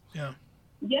parents. Yeah.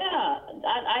 Yeah,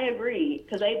 I agree,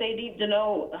 because they need to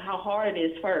know how hard it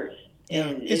is first. Yeah.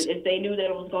 And if they knew that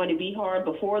it was going to be hard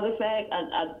before the fact,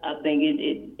 I think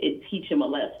it teach them a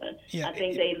lesson. Yeah, I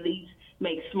think they at least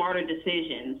make smarter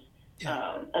decisions.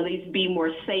 At least be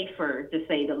more safer, to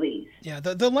say the least. Yeah.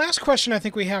 The last question I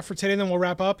think we have for today, then we'll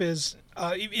wrap up, is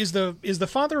the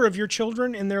father of your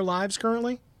children in their lives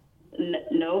currently?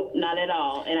 No, not at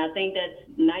all. And I think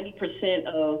that's 90%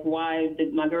 of why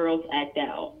my girls act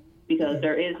out, because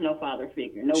there is no father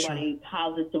figure. Nobody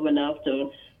positive enough to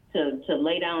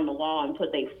lay down the law and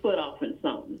put their foot off in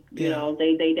something. You know,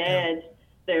 they dads.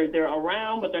 They're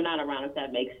around, but they're not around, if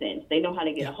that makes sense. They know how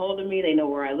to get a hold of me. They know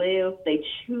where I live. They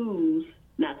choose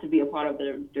not to be a part of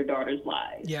their daughter's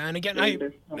lives. Yeah, and again,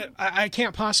 I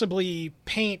can't possibly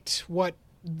paint what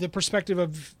the perspective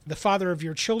of the father of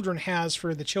your children has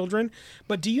for the children,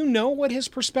 but do you know what his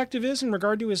perspective is in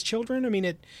regard to his children? I mean,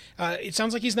 it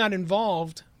sounds like he's not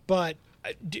involved, but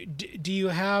do you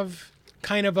have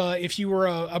kind of if you were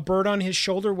a bird on his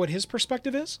shoulder, what his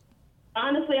perspective is?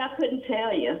 Honestly, I couldn't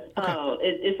tell you. Okay.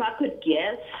 If I could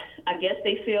guess, I guess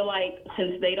they feel like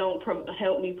since they don't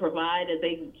help me provide, that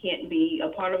they can't be a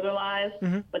part of their lives.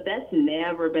 Mm-hmm. But that's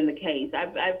never been the case.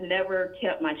 I've never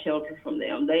kept my children from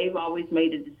them. They've always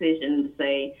made a decision to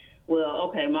say, well,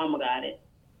 okay, Mama got it.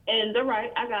 And they're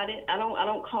right, I got it. I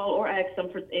don't call or ask them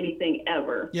for anything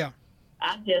ever. Yeah.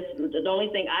 The only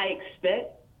thing I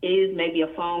expect is maybe a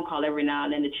phone call every now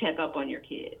and then to check up on your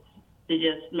kids, to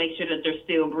just make sure that they're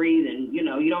still breathing. You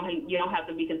know, you don't have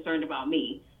to be concerned about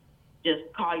me. Just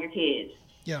call your kids.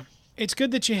 Yeah. It's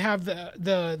good that you have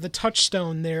the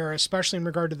touchstone there, especially in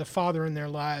regard to the father in their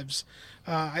lives.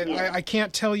 I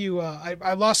can't tell you,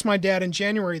 I lost my dad in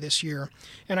January this year,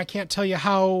 and I can't tell you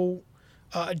how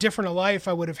different a life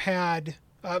I would have had.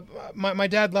 My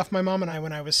dad left my mom and I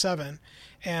when I was 7,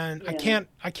 and I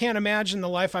can't imagine the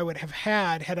life I would have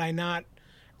had I not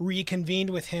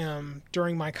reconvened with him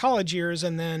during my college years,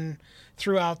 and then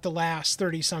throughout the last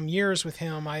 30-some years with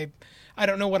him. I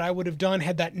don't know what I would have done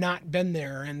had that not been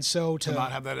there. And so to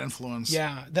not have that influence.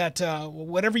 Yeah, that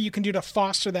whatever you can do to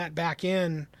foster that back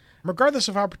in, regardless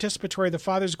of how participatory the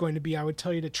father's going to be, I would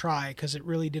tell you to try, because it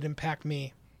really did impact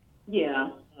me. Yeah,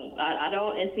 I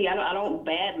don't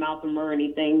badmouth them or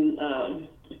anything.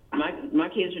 My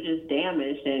kids are just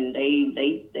damaged, and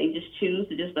they just choose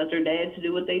to just let their dads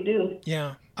do what they do.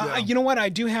 Yeah. You know what? I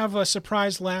do have a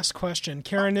surprise last question.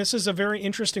 Karen, this is a very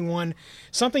interesting one,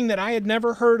 something that I had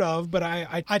never heard of, but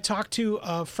I talked to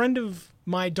a friend of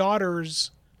my daughter's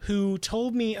who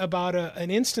told me about an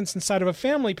instance inside of a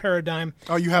family paradigm.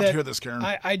 Oh, you have to hear this, Karen.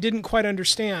 I didn't quite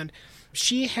understand.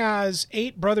 She has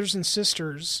 8 brothers and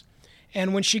sisters,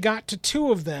 and when she got to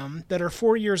 2 of them that are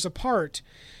 4 years apart,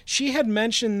 she had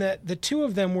mentioned that the 2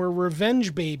 of them were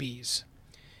revenge babies,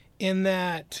 in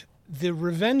that the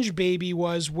revenge baby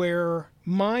was where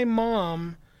my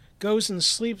mom goes and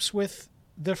sleeps with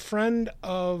the friend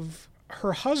of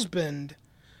her husband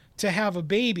to have a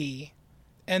baby,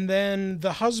 and then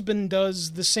the husband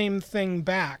does the same thing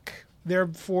back,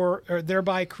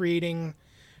 thereby creating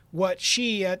what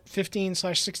she, at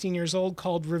 15/16 years old,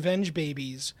 called revenge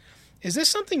babies. Is this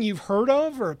something you've heard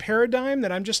of, or a paradigm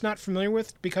that I'm just not familiar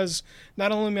with, because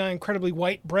not only am I incredibly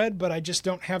white bread, but I just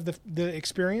don't have the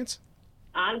experience?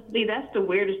 Honestly, that's the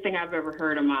weirdest thing I've ever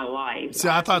heard in my life. See,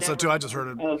 I thought so too. I just heard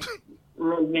it. Of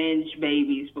revenge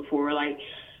babies before. Like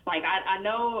I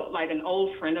know, like, an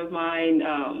old friend of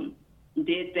mine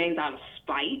did things out of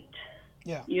spite.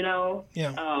 Yeah. You know?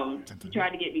 Yeah. She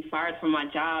tried to get me fired from my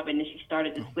job, and then she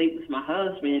started to sleep with my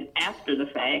husband after the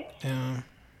fact. Yeah.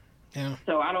 Yeah.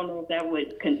 So I don't know if that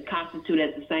would constitute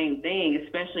as the same thing,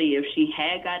 especially if she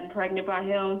had gotten pregnant by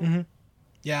him. Mm-hmm.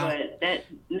 Yeah. But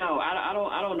I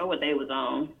don't know what they was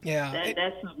on. Yeah.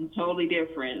 That's something totally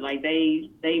different. Like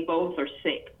they both are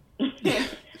sick.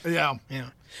 Yeah. Yeah.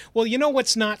 Well, you know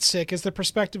what's not sick is the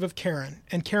perspective of Karen.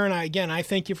 And Karen, I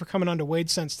thank you for coming on to Wade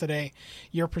Sense today.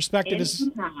 Your perspective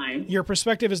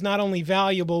is not only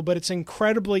valuable, but it's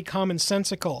incredibly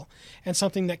commonsensical and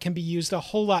something that can be used a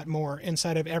whole lot more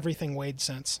inside of everything Wade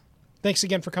Sense. Thanks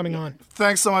again for coming on.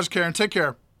 Thanks so much, Karen. Take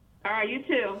care. All right, you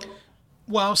too.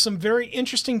 Well, some very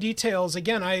interesting details.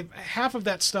 Again, half of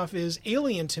that stuff is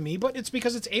alien to me, but it's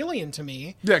because it's alien to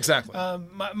me. Yeah, exactly.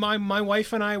 My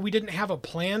wife and I, we didn't have a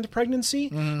planned pregnancy,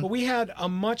 but we had a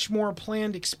much more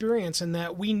planned experience in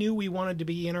that we knew we wanted to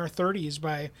be in our 30s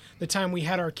by the time we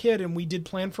had our kid, and we did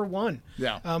plan for one.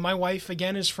 Yeah. My wife,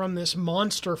 again, is from this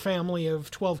monster family of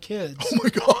 12 kids. Oh, my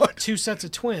God. 2 sets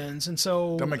of twins, and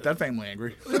so... Don't make that family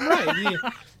angry. Right.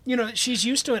 You know, she's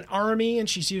used to an army, and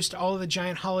she's used to all of the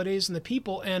giant holidays and the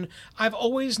people, and I've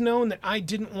always known that I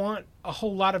didn't want a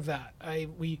whole lot of that.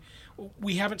 We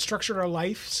haven't structured our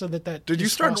life so that Did you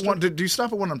start at one? Did you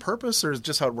stop at one on purpose, or is it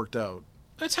just how it worked out?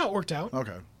 That's how it worked out.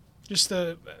 Okay. Just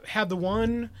had the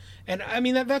one, and I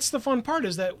mean that's the fun part,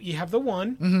 is that you have the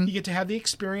one, you get to have the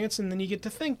experience, and then you get to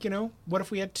think, what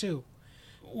if we had 2?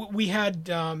 We had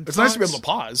it's nice to be able to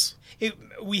pause.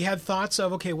 We had thoughts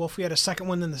of, okay, well, if we had a second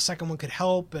one, then the second one could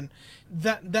help, and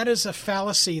that is a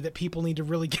fallacy that people need to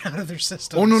really get out of their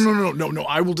systems. Oh, no.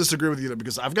 I will disagree with you there,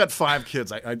 because I've got 5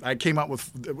 kids. I came out with,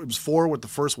 it was 4 with the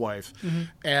first wife,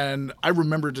 and I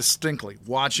remember distinctly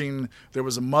watching, there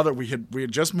was a mother, we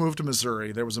had just moved to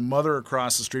Missouri, there was a mother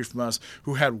across the street from us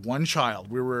who had one child.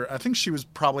 I think she was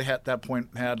probably at that point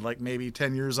had like maybe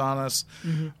 10 years on us,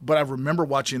 but I remember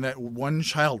watching that one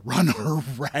child run her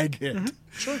ragged.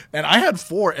 Sure. And I had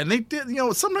 4, and they did,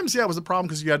 sometimes, it was a problem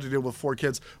because you had to deal with 4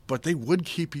 kids, but they would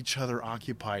keep each other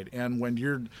occupied. And when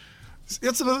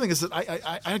that's another thing, is that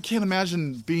I can't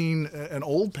imagine being an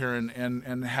old parent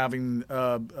and having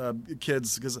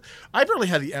kids, because I barely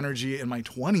had the energy in my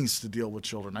 20s to deal with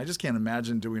children. I just can't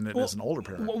imagine doing it as an older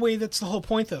parent. Well, wait, that's the whole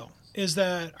point, though, is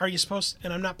that are you supposed,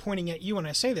 and I'm not pointing at you when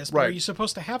I say this, but right. Are you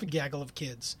supposed to have a gaggle of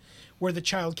kids where the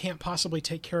child can't possibly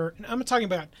take care? I'm not talking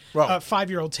about a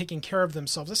 5-year-old taking care of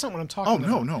themselves. That's not what I'm talking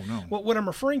about. No. What I'm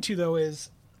referring to, though, is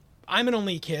I'm an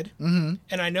only kid, and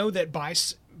I know that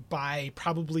by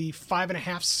probably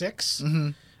 5.5, 6,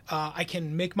 I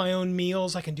can make my own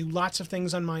meals. I can do lots of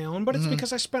things on my own, but it's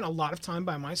because I spent a lot of time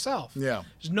by myself. Yeah,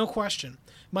 there's no question.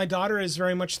 My daughter is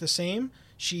very much the same.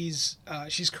 She's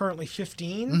currently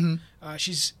 15.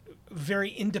 She's very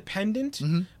independent,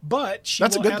 but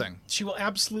That's a good thing. She will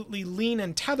absolutely lean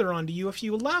and tether onto you if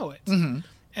you allow it.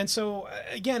 And so,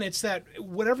 again, it's that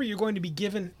whatever you're going to be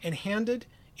given and handed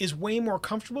is way more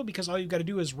comfortable because all you've got to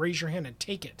do is raise your hand and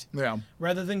take it. Yeah.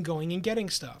 Rather than going and getting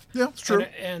stuff. Yeah, it's true.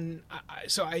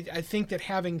 So I think that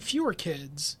having fewer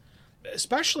kids,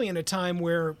 especially in a time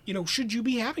where, should you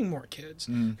be having more kids?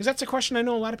 Because that's a question I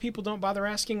know a lot of people don't bother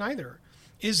asking either.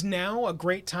 Is now a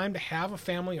great time to have a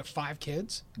family of 5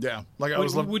 kids? Yeah.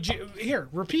 Would you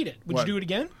repeat it? Would you do it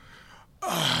again?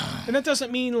 And that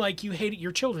doesn't mean like you hate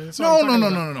your children. That's No. I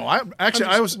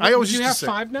always do you used have to say,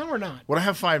 5 now or not? Would I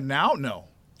have 5 now? No.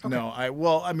 Okay. No.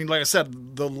 Like I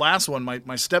said, the last one,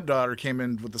 my stepdaughter came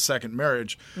in with the second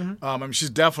marriage.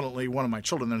 She's definitely one of my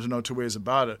children. There's no two ways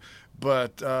about it.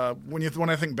 But when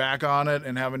I think back on it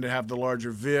and having to have the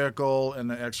larger vehicle and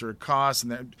the extra costs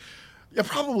and that. I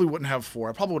probably wouldn't have 4.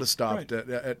 I probably would have stopped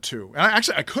at 2.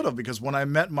 And I could have, because when I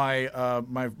met my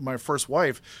my first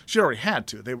wife, she already had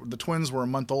 2. The twins were a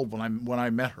month old when I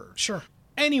met her. Sure.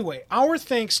 Anyway, our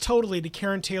thanks totally to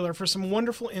Karen Taylor for some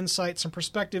wonderful insights and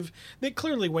perspective that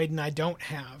clearly Wade and I don't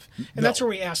have. And that's where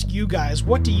we ask you guys,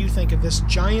 what do you think of this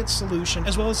giant solution,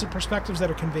 as well as the perspectives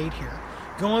that are conveyed here?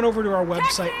 Go on over to our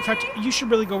website. In fact, you should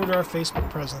really go over to our Facebook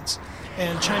presence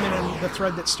and chime in on the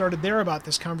thread that started there about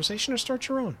this conversation, or start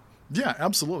your own. Yeah,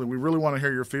 absolutely. We really want to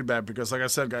hear your feedback because, like I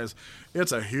said, guys,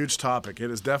 it's a huge topic.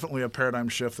 It is definitely a paradigm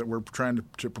shift that we're trying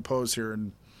to propose here.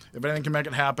 And if anything can make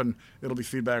it happen, it'll be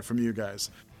feedback from you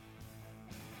guys.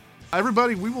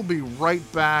 Everybody, we will be right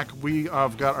back. We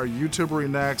have got our YouTubery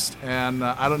next. And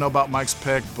I don't know about Mike's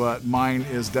pick, but mine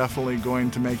is definitely going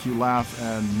to make you laugh.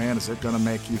 And, man, is it going to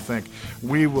make you think.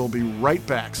 We will be right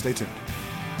back. Stay tuned.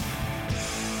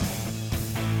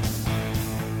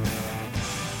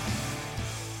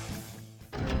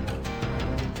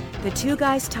 The Two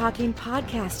Guys Talking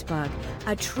Podcast Bug,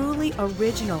 a truly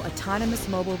original autonomous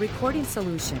mobile recording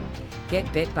solution.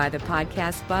 Get bit by the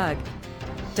podcast bug.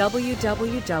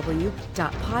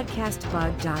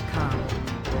 www.podcastbug.com.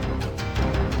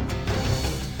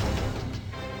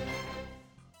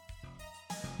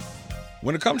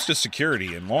 When it comes to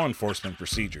security and law enforcement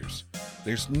procedures,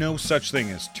 there's no such thing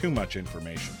as too much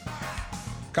information.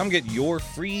 Come get your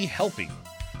free helping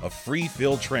of free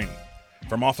field training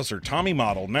from Officer Tommy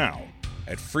Model now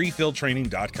at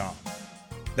freefieldtraining.com.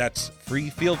 That's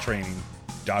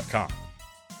freefieldtraining.com.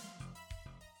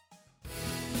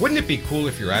 Wouldn't it be cool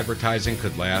if your advertising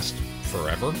could last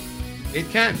forever? It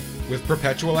can with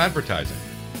perpetual advertising.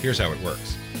 Here's how it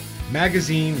works.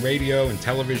 Magazine, radio, and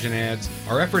television ads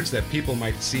are efforts that people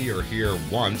might see or hear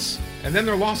once, and then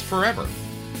they're lost forever.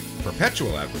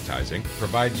 Perpetual advertising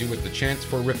provides you with the chance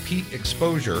for repeat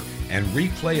exposure and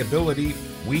replayability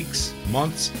weeks,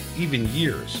 months, even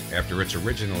years after it's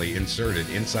originally inserted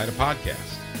inside a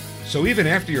podcast. So even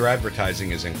after your advertising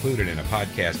is included in a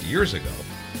podcast years ago,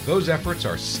 those efforts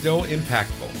are still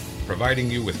impactful,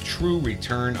 providing you with true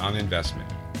return on investment.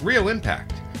 Real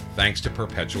impact, thanks to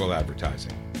perpetual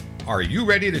advertising. Are you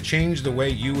ready to change the way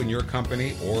you and your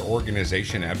company or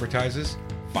organization advertises?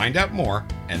 Find out more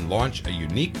and launch a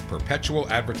unique perpetual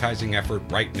advertising effort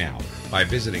right now by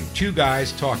visiting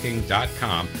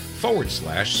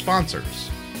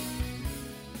twoguystalking.com/sponsors.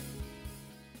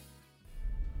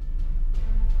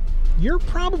 You're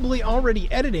probably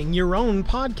already editing your own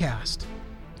podcast.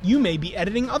 You may be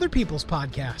editing other people's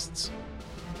podcasts.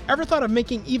 Ever thought of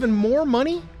making even more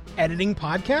money editing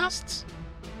podcasts?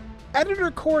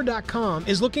 EditorCore.com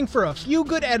is looking for a few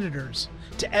good editors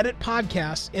to edit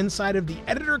podcasts inside of the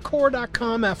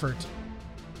EditorCore.com effort.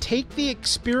 Take the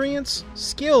experience,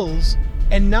 skills,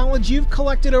 and knowledge you've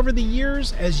collected over the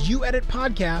years as you edit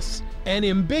podcasts and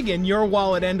embiggen your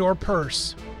wallet and/or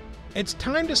purse. It's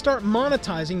time to start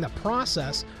monetizing the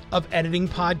process of editing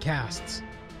podcasts.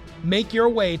 Make your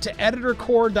way to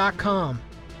EditorCore.com.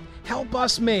 Help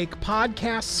us make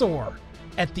podcasts soar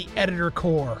at the Editor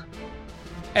Core.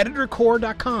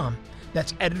 EditorCore.com.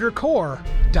 That's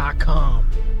EditorCore.com.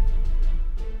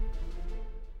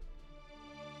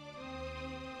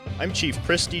 I'm Chief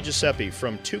Chris DiGiuseppe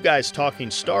from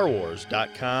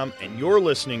TwoGuysTalkingStarWars.com, and you're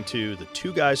listening to the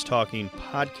Two Guys Talking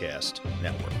Podcast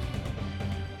Network.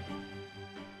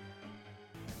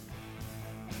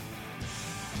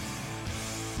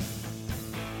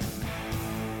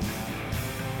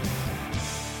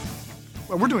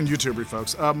 Well, we're doing YouTubery,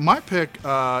 folks. My pick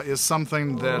is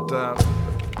something that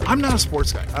I'm not a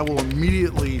sports guy. I will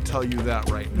immediately tell you that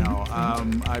right now.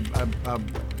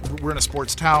 We're in a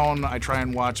sports town. I try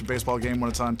and watch a baseball game when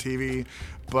it's on TV,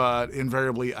 but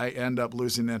invariably I end up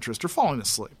losing interest or falling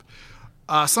asleep.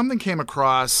 something came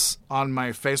across on my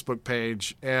Facebook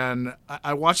page, and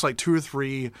I watched like 2 or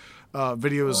 3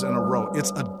 videos in a row.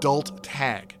 It's adult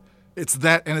tag. It's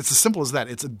that, and it's as simple as that.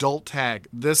 It's adult tag.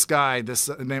 This guy, his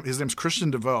name's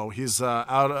Christian DeVoe. He's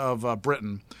out of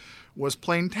Britain, was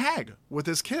playing tag with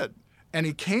his kid, and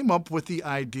he came up with the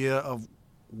idea of,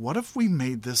 what if we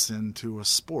made this into a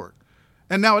sport?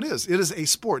 And now it is. It is a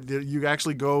sport. You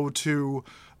actually go to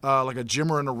like a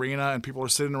gym or an arena, and people are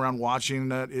sitting around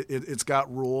watching it. It's got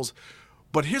rules.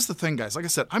 But here's the thing, guys. Like I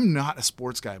said, I'm not a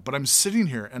sports guy, but I'm sitting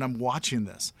here and I'm watching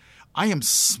this. I am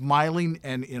smiling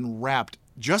and enwrapped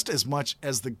just as much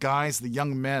as the guys, the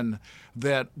young men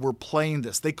that were playing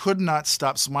this. They could not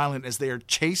stop smiling as they are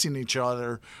chasing each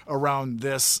other around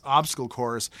this obstacle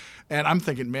course. And I'm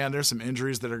thinking, man, there's some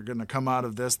injuries that are going to come out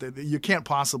of this that you can't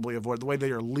possibly avoid, the way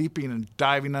they are leaping and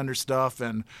diving under stuff.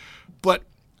 But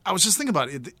I was just thinking about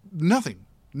it.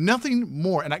 Nothing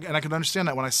more. And I could understand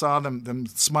that when I saw them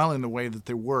smiling the way that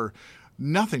they were.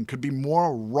 Nothing could be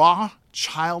more raw,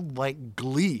 childlike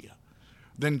glee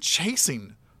than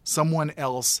chasing someone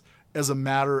else as a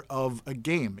matter of a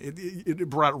game. It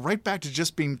brought it right back to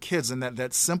just being kids and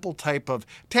that simple type of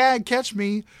tag, catch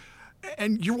me.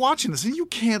 And you're watching this and you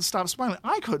can't stop smiling.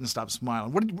 I couldn't stop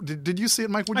smiling. Did you see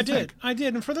it, Mike? What did you think? I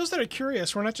did. And for those that are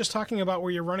curious, we're not just talking about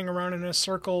where you're running around in a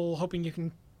circle hoping you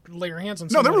can lay your hands on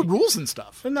somebody. No, there were rules and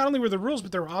stuff. And not only were there rules,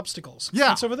 but there were obstacles. Yeah.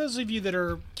 And so for those of you that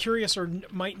are curious or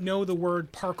might know the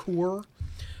word parkour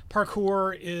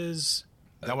is...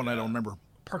 That one I don't remember.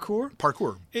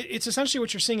 Parkour? It's essentially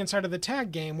what you're seeing inside of the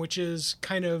tag game, which is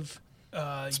kind of...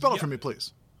 Spell it for me,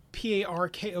 please.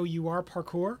 Parkour,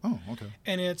 parkour. Oh, okay.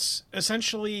 And it's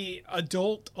essentially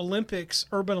adult Olympics,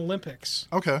 urban Olympics.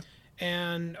 Okay.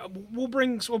 And we'll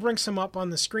bring some up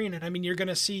on the screen, and I mean, you're going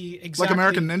to see exactly... Like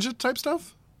American Ninja type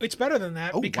stuff? It's better than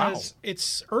that because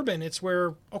it's urban. It's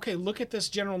where, okay, look at this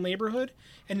general neighborhood,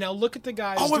 and now look at the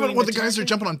guys. Oh, wait, the guys are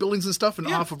jumping on buildings and stuff and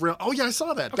off of rail. Oh, yeah, I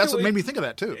saw that. That's what made me think of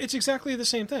that, too. It's exactly the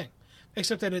same thing,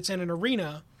 except that it's in an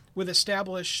arena with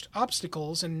established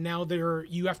obstacles, and now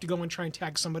you have to go and try and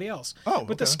tag somebody else. Oh,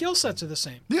 but the skill sets are the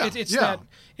same. Yeah,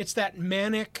 it's that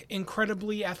manic,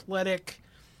 incredibly athletic,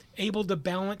 able to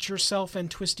balance yourself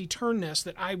and twisty turnness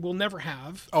that I will never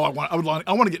have. Oh, I want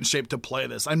to get in shape to play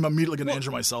this. I'm immediately going to injure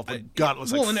myself, but God, it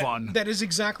looks like fun. That is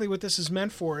exactly what this is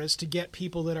meant for, is to get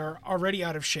people that are already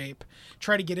out of shape,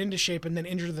 try to get into shape, and then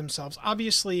injure themselves.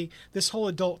 Obviously, this whole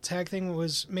adult tag thing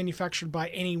was manufactured by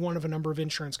any one of a number of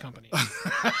insurance companies.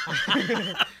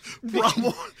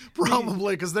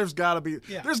 Probably, because there's got to be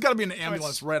an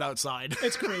ambulance right outside.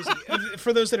 It's crazy.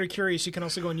 For those that are curious, you can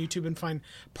also go on YouTube and find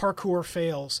parkour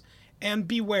fails. And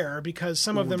beware, because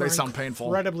some of them are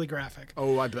incredibly graphic.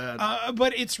 Oh, I bet.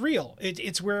 But it's real.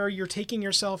 It's where you're taking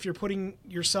yourself, you're putting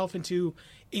yourself into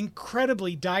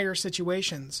incredibly dire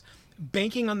situations,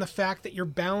 banking on the fact that your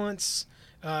balance,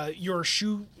 your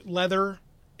shoe leather,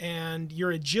 and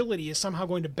your agility is somehow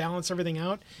going to balance everything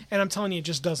out. And I'm telling you, it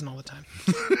just doesn't all the time.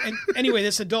 And anyway,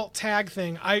 this adult tag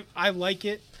thing, I like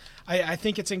it. I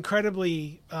think it's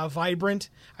incredibly vibrant.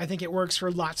 I think it works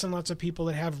for lots and lots of people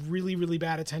that have really, really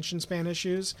bad attention span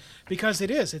issues, because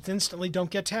it's instantly don't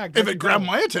get tagged. If it grabbed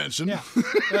my attention. Yeah.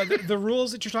 The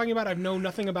rules that you're talking about, I know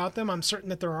nothing about them. I'm certain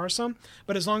that there are some,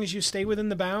 but as long as you stay within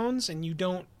the bounds and you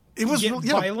don't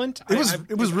violent. It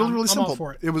was really simple. I'm all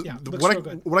for it. It was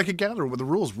what I could gather with the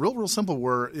rules, real simple,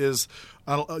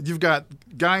 you've got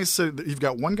guys. You've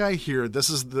got one guy here. This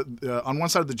is on one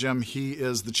side of the gym. He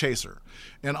is the chaser,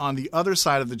 and on the other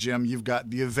side of the gym, you've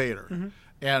got the evader. Mm-hmm.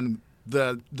 And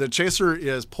the chaser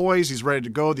is poised. He's ready to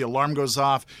go. The alarm goes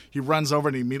off. He runs over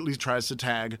and he immediately tries to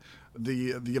tag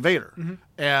the evader. Mm-hmm.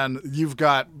 And you've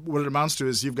got, what it amounts to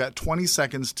is you've got 20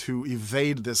 seconds to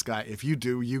evade this guy. If you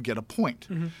do, you get a point.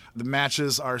 Mm-hmm. The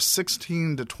matches are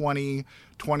 16 to 20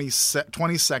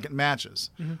 second matches.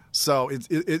 Mm-hmm. So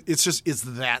it's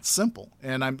that simple.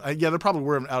 And there probably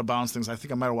were out of bounds things. I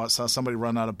think I might have saw somebody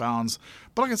run out of bounds.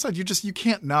 But like I said, you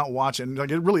can't not watch it. And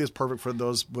it really is perfect for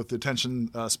those with the attention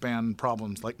span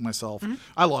problems like myself. Mm-hmm.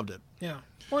 I loved it. Yeah.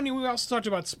 Well, and we also talked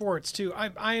about sports too.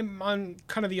 I'm on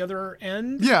kind of the other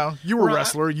end. Yeah, you were a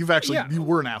wrestler. You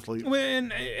were an athlete.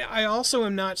 And I also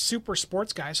am not super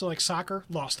sports guy. So like soccer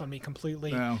lost on me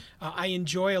completely. Yeah. I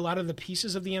enjoy a lot of the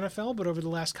pieces of the NFL, but over the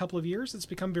last couple of years, it's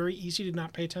become very easy to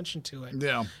not pay attention to it.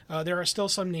 Yeah. There are still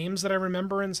some names that I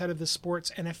remember inside of the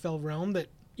sports NFL realm that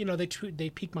they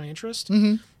pique my interest.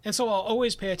 Mm-hmm. And so I'll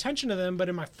always pay attention to them, but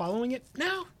am I following it?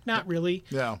 No, not really.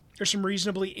 Yeah. There's some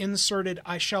reasonably inserted,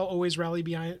 I shall always rally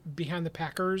behind the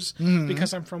Packers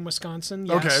because I'm from Wisconsin.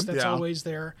 Yes, Okay, that's yeah. always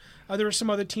there. There are some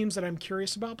other teams that I'm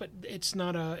curious about, but it's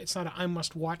not a I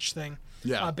must watch thing.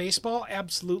 Yeah. Baseball,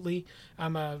 absolutely.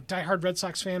 I'm a diehard Red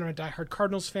Sox fan. I'm a diehard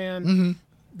Cardinals fan. Mm-hmm.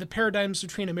 The paradigms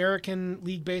between American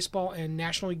League Baseball and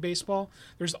National League Baseball,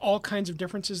 there's all kinds of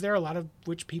differences there, a lot of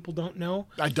which people don't know.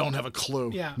 I don't have a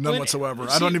clue. Yeah. None whatsoever.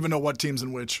 I don't even know what team's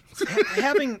in which.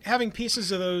 having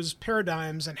pieces of those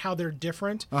paradigms and how they're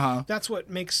different, Uh-huh. that's what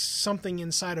makes something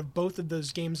inside of both of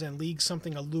those games and leagues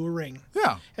something alluring.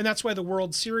 Yeah. And that's why the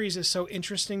World Series is so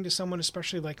interesting to someone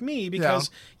especially like me, because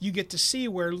you get to see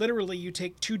where literally you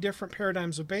take two different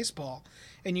paradigms of baseball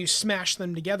and you smash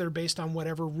them together based on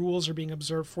whatever rules are being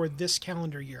observed for this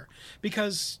calendar year.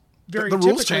 Because very the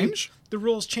rules typically, change? The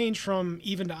rules change from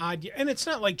even to odd, and it's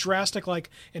not like drastic.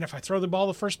 Like, and if I throw the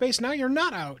ball to first base, now you're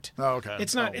not out. Oh, okay.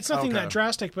 It's not. Oh, it's nothing okay. that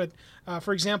drastic. But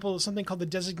for example, something called the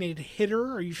designated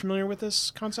hitter. Are you familiar with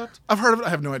this concept? I've heard of it. I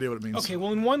have no idea what it means. Okay.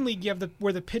 Well, in one league, you have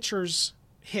where the pitchers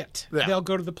hit. Yeah. They'll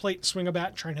go to the plate, swing a bat,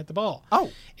 and try and hit the ball. Oh.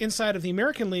 Inside of the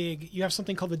American League, you have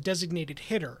something called the designated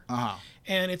hitter. Uh-huh.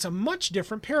 And it's a much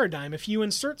different paradigm. If you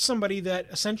insert somebody that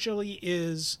essentially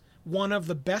is one of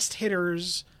the best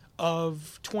hitters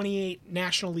of 28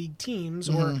 National League teams,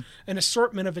 or an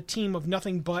assortment of a team of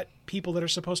nothing but people that are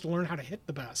supposed to learn how to hit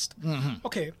the best.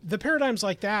 Okay, the paradigms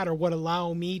like that are what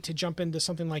allow me to jump into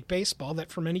something like baseball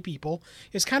that for many people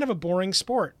is kind of a boring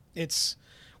sport. It's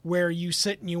where you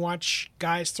sit and you watch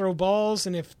guys throw balls,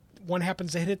 and if one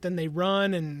happens to hit it, then they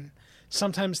run, and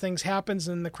sometimes things happens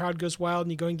and the crowd goes wild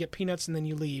and you go and get peanuts and then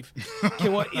you leave. Okay,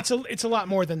 well, it's a lot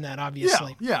more than that,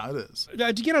 obviously. Yeah, it is.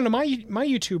 To get onto my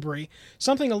YouTubery,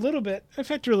 something a little bit, in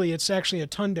fact, really, it's actually a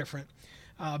ton different.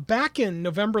 Back in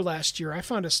November last year, I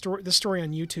found this story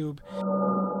on YouTube.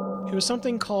 It was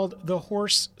something called The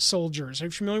Horse Soldiers. Are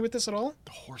you familiar with this at all?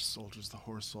 The horse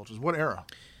soldiers. What era?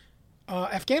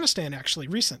 Afghanistan, actually,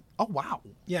 recent. Oh, wow.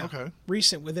 Yeah. Okay.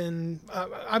 Recent, within,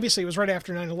 obviously, it was right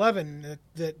after 9/11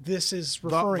 that this is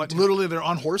referring to. Literally, they're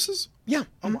on horses? Yeah.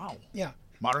 Oh, wow. Yeah.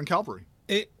 Modern cavalry.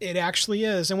 It actually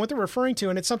is. And what they're referring to,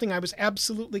 and it's something I was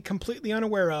absolutely, completely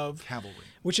unaware of, Cavalry.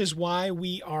 which is why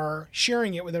we are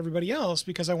sharing it with everybody else,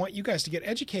 because I want you guys to get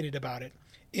educated about it,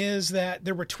 is that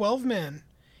there were 12 men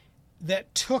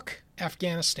that took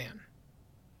Afghanistan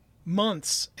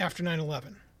months after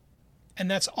 9/11. And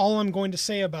that's all I'm going to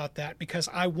say about that, because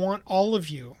I want all of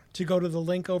you to go to the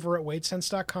link over at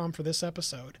wadesense.com for this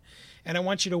episode. And I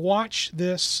want you to watch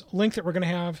this link that we're going to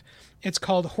have. It's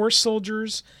called Horse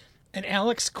Soldiers, an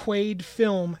Alex Quaid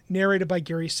film narrated by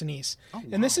Gary Sinise. Oh, wow.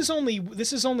 And this is only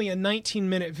a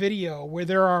 19-minute video where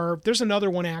there's another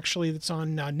one actually that's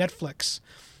on Netflix.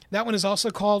 That one is also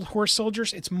called Horse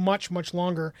Soldiers. It's much, much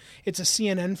longer. It's a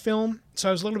CNN film, so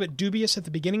I was a little bit dubious at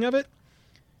the beginning of it.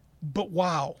 But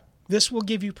wow. This will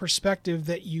give you perspective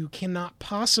that you cannot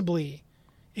possibly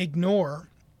ignore,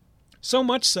 so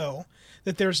much so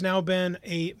that there's now been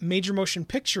a major motion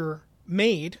picture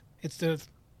made. The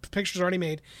picture's already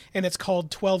made, and it's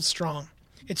called 12 Strong.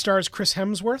 It stars Chris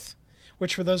Hemsworth,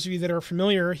 which for those of you that are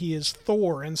familiar, he is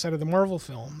Thor inside of the Marvel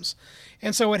films.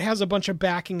 And so it has a bunch of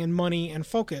backing and money and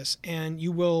focus, and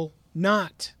you will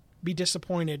not be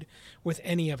disappointed with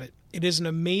any of it. It is an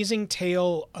amazing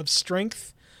tale of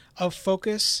strength, of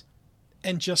focus,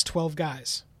 and just 12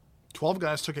 guys. 12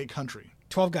 guys took a country.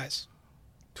 12 guys.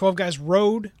 12 guys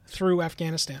rode through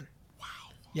Afghanistan.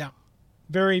 Wow. Yeah.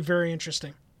 Very, very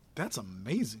interesting. That's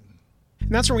amazing.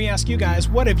 And that's where we ask you guys,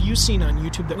 what have you seen on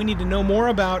YouTube that we need to know more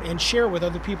about and share with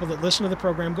other people that listen to the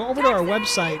program? Go over to our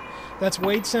website. That's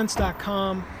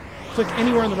wadesense.com. Click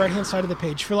anywhere on the right-hand side of the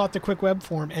page. Fill out the quick web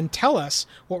form and tell us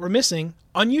what we're missing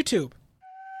on YouTube.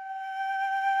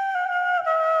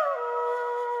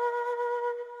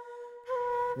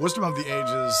 Wisdom of the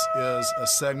Ages is a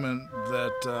segment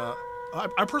that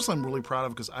I personally am really proud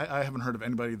of, because I haven't heard of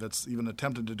anybody that's even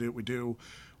attempted to do what we do,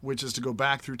 which is to go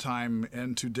back through time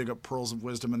and to dig up pearls of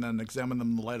wisdom and then examine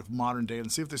them in the light of modern day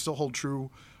and see if they still hold true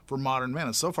for modern men.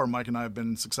 And so far, Mike and I have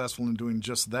been successful in doing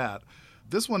just that.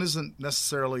 This one isn't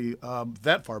necessarily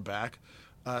that far back.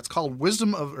 It's called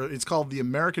The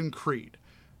American Creed.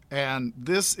 And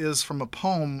this is from a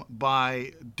poem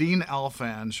by Dean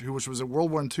Alfange, which was a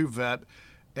World War II vet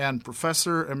and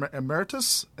professor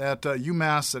emeritus at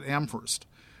UMass at Amherst.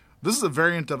 This is a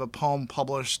variant of a poem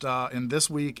published in This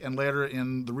Week and later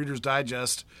in the Reader's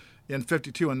Digest in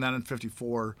 52 and then in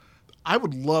 54. I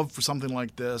would love for something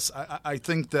like this. I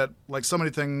think that, like so many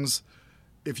things,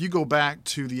 if you go back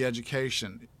to the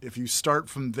education, if you start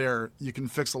from there, you can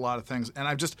fix a lot of things. And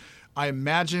I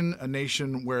imagine a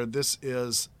nation where this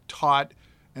is taught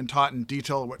and taught in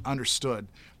detail, understood.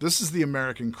 This is the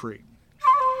American creed.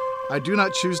 I do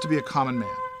not choose to be a common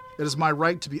man. It is my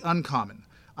right to be uncommon.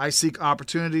 I seek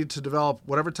opportunity to develop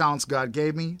whatever talents God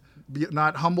gave me, be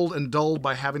not humbled and dulled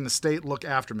by having the state look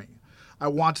after me. I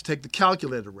want to take the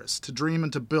calculated risk, to dream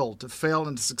and to build, to fail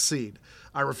and to succeed.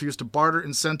 I refuse to barter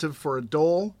incentive for a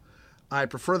dole. I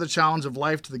prefer the challenge of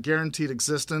life to the guaranteed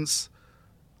existence,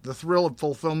 the thrill of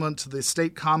fulfillment to the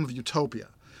state calm of utopia.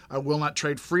 I will not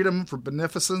trade freedom for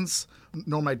beneficence,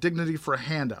 nor my dignity for a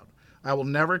handout. I will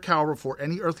never cower before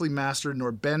any earthly master,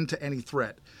 nor bend to any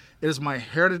threat. It is my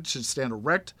heritage to stand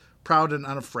erect, proud, and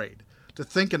unafraid, to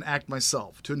think and act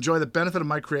myself, to enjoy the benefit of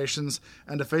my creations,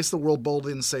 and to face the world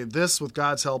boldly and say, this, with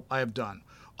God's help, I have done.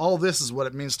 All this is what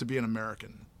it means to be an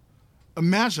American.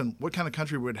 Imagine what kind of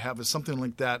country we would have if something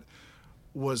like that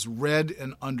was read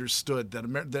and understood,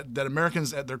 that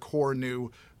Americans at their core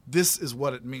knew this is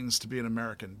what it means to be an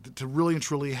American, to really and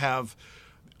truly have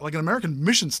like an American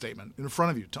mission statement in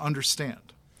front of you to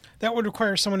understand. That would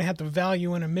require someone to have the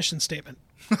value in a mission statement.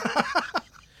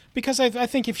 Because I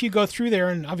think if you go through there,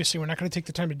 and obviously we're not going to take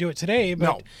the time to do it today,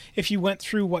 but if you went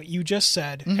through what you just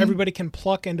said, everybody can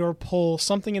pluck and or pull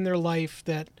something in their life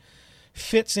that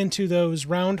fits into those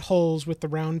round holes with the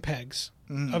round pegs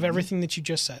of everything that you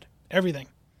just said. Everything.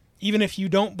 Even if you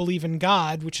don't believe in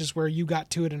God, which is where you got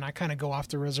to it and I kind of go off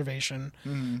the reservation,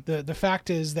 the fact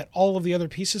is that all of the other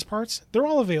pieces parts, they're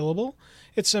all available.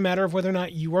 It's a matter of whether or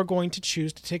not you are going to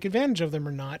choose to take advantage of them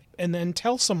or not, and then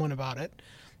tell someone about it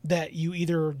that you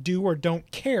either do or don't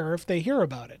care if they hear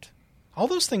about it. All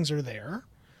those things are there.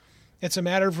 It's a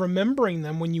matter of remembering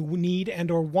them when you need and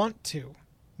or want to.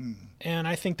 And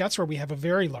I think that's where we have a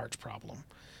very large problem.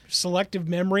 Selective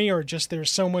memory, or just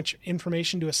there's so much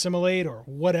information to assimilate or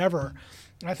whatever.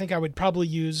 I think I would probably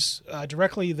use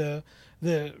directly the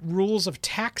rules of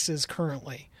taxes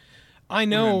currently. I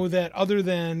know that other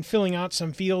than filling out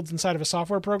some fields inside of a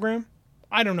software program,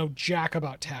 I don't know jack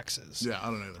about taxes. Yeah, I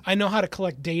don't either. I know how to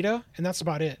collect data, and that's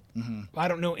about it. I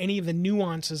don't know any of the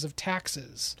nuances of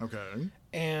taxes. Okay.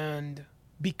 And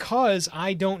because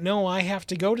I don't know, I have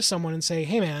to go to someone and say,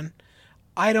 hey man,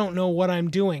 I don't know what I'm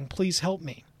doing. Please help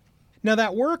me. Now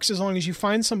that works as long as you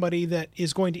find somebody that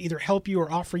is going to either help you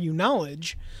or offer you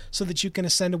knowledge so that you can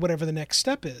ascend to whatever the next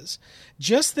step is.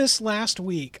 Just this last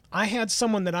week, I had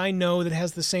someone that I know that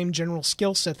has the same general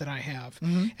skill set that I have.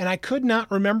 And I could not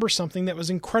remember something that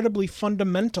was incredibly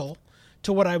fundamental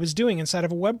to what I was doing inside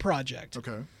of a web project.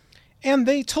 Okay. And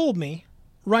they told me,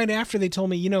 right after they told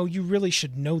me, you know, you really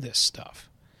should know this stuff.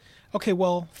 Okay,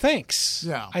 well, thanks,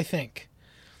 I think.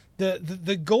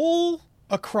 The goal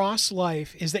across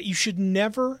life is that you should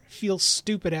never feel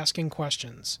stupid asking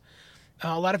questions.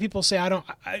 A lot of people say, I know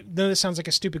this sounds like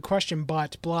a stupid question,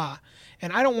 but blah.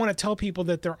 And I don't want to tell people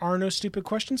that there are no stupid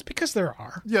questions, because there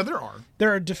are. Yeah, there are.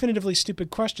 There are definitively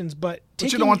stupid questions, but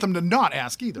you don't want them to not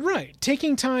ask either. Right.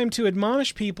 Taking time to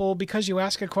admonish people because you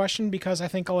ask a question, because I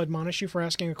think I'll admonish you for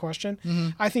asking a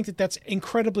question, I think that that's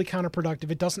incredibly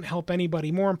counterproductive. It doesn't help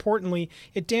anybody. More importantly,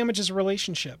 it damages a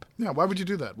relationship. Yeah, why would you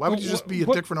do that? Why would you just be a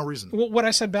dick for no reason? Well, what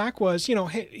I said back was, you know,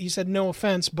 hey, you said no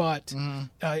offense, but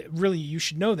really you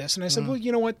should know this. And I said, well,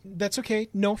 you know what? That's okay.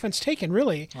 No offense taken,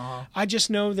 really. I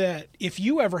just know that if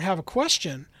you ever have a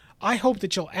question, I hope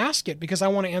that you'll ask it, because I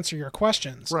want to answer your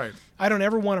questions. Right. I don't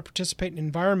ever want to participate in an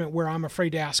environment where I'm afraid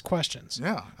to ask questions.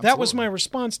 Yeah, absolutely. That was my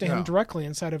response to him directly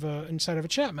inside of a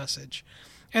chat message.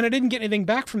 And I didn't get anything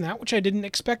back from that, which I didn't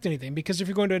expect anything, because if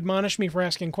you're going to admonish me for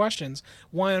asking questions,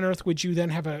 why on earth would you then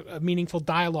have a meaningful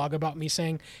dialogue about me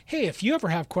saying, hey, if you ever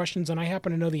have questions and I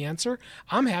happen to know the answer,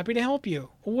 I'm happy to help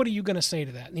you. Well, what are you going to say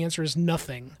to that? And the answer is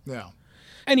nothing. Yeah.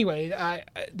 Anyway,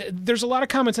 there's a lot of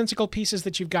commonsensical pieces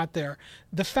that you've got there.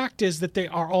 The fact is that they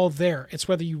are all there. It's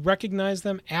whether you recognize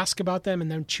them, ask about them,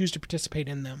 and then choose to participate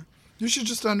in them. You should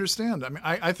just understand. I mean,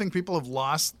 I think people have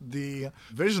lost the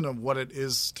vision of what it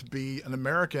is to be an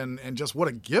American and just what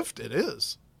a gift it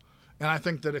is. And I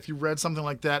think that if you read something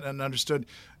like that and understood,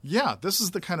 yeah, this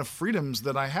is the kind of freedoms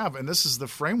that I have, and this is the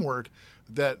framework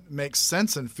that makes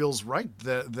sense and feels right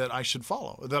that I should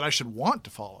follow, that I should want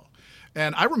to follow.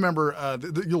 And I remember,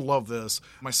 you'll love this,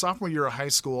 my sophomore year of high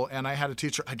school, and I had a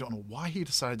teacher, I don't know why he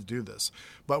decided to do this,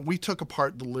 but we took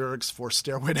apart the lyrics for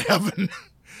Stairway to Heaven.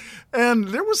 And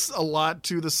there was a lot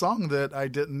to the song that I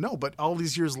didn't know, but all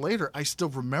these years later, I still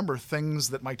remember things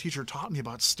that my teacher taught me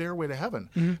about Stairway to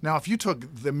Heaven. Now, if you took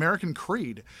the American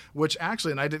Creed, which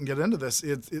actually, and I didn't get into this,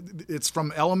 it's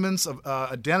from Elements of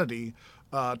Identity.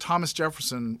 Thomas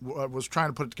Jefferson was trying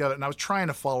to put it together, and I was trying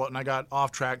to follow it, and I got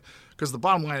off track, because the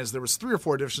bottom line is there was 3 or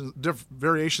 4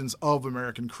 variations of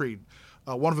American Creed.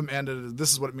 One of them ended,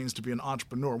 this is what it means to be an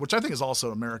entrepreneur, which I think is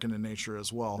also American in nature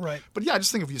as well. Right. But yeah, I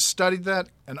just think if you studied that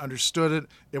and understood it,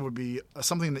 it would be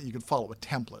something that you could follow, a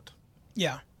template.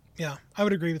 Yeah, I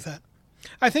would agree with that.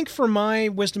 I think for my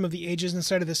wisdom of the ages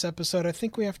inside of this episode, I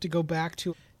think we have to go back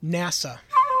to NASA.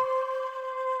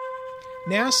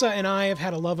 NASA and I have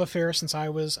had a love affair since I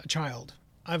was a child.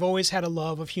 I've always had a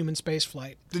love of human space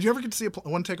flight. Did you ever get to see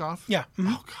one take off? Yeah. Mm-hmm.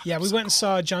 Oh, God, yeah, we so went and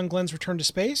saw John Glenn's Return to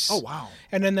Space. Oh, wow.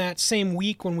 And then that same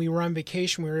week when we were on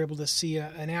vacation, we were able to see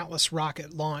an Atlas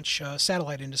rocket launch a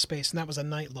satellite into space, and that was a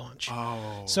night launch.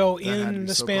 Oh, so that had to in be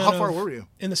the so span cool. How far were you?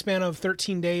 In the span of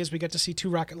 13 days, we got to see 2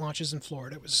 rocket launches in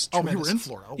Florida. It was tremendous. Oh, you were in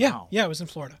Florida? Oh, yeah, wow. Yeah, it was in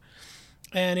Florida.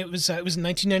 And it was in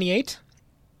 1998.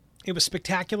 It was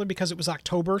spectacular because it was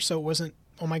October, so it wasn't,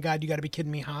 oh my God, you got to be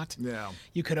kidding me hot. Yeah.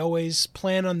 You could always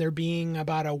plan on there being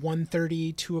about a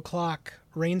 1:30, 2 o'clock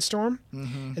rainstorm,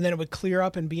 and then it would clear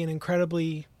up and be an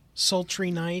incredibly sultry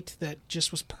night that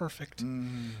just was perfect.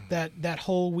 That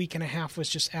whole week and a half was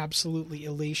just absolutely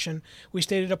elation. We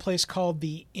stayed at a place called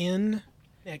the Inn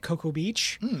at Cocoa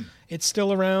Beach. It's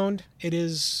still around. It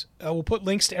is. We'll put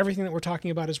links to everything that we're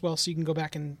talking about as well, so you can go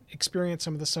back and experience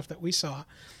some of the stuff that we saw,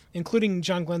 including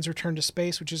John Glenn's Return to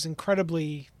Space, which is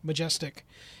incredibly majestic.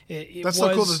 That's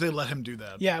so cool that they let him do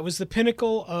that. Yeah, it was the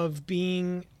pinnacle of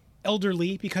being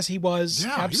elderly, because he was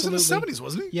absolutely... he was in his 70s,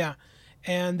 wasn't he? Yeah,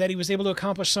 and that he was able to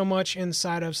accomplish so much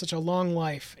inside of such a long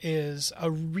life is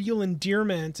a real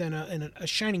endearment and a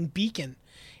shining beacon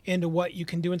into what you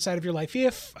can do inside of your life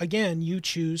if, again, you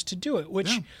choose to do it,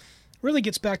 which really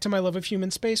gets back to my love of human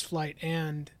spaceflight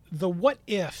and the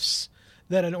what-ifs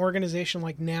that an organization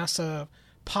like NASA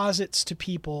posits to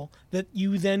people, that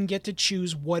you then get to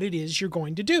choose what it is you're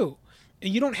going to do.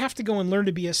 You don't have to go and learn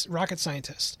to be a rocket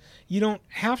scientist. You don't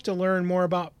have to learn more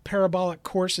about parabolic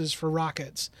courses for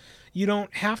rockets. You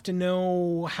don't have to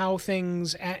know how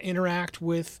things interact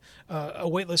with a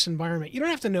weightless environment. You don't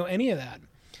have to know any of that.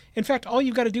 In fact, all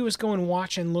you've got to do is go and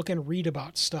watch and look and read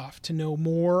about stuff to know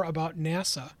more about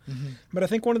NASA. But I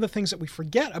think one of the things that we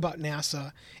forget about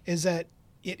NASA is that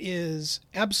it is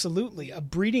absolutely a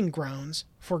breeding grounds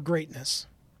for greatness.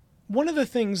 One of the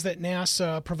things that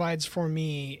NASA provides for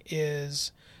me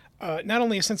is not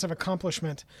only a sense of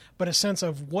accomplishment, but a sense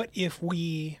of what if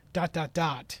we ... that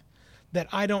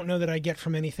I don't know that I get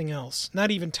from anything else,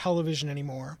 not even television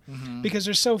anymore, because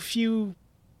there's so few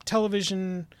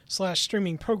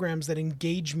television/streaming programs that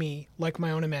engage me like my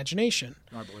own imagination,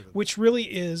 which really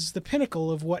is the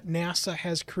pinnacle of what NASA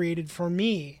has created for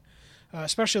me,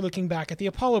 especially looking back at the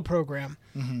Apollo program,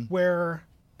 where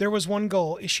there was one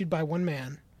goal issued by one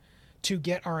man to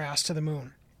get our ass to the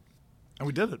moon. And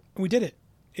we did it. We did it.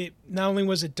 It not only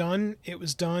was it done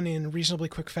in reasonably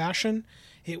quick fashion.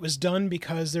 It was done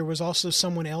because there was also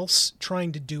someone else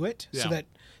trying to do it, so that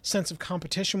sense of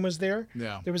competition was there.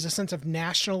 Yeah. There was a sense of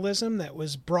nationalism that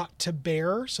was brought to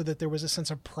bear, so that there was a sense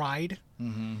of pride.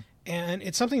 And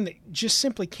it's something that just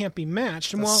simply can't be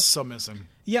matched. And That's so missing.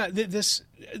 Yeah,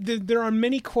 there are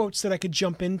many quotes that I could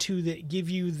jump into that give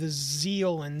you the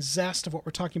zeal and zest of what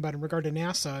we're talking about in regard to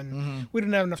NASA. And we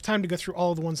don't have enough time to go through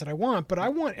all of the ones that I want, but I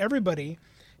want everybody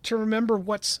to remember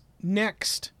what's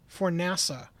next for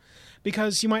NASA.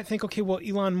 Because you might think, okay, well,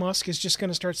 Elon Musk is just going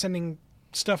to start sending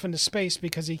stuff into space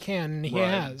because he can, and he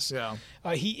has. Yeah.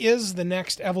 He is the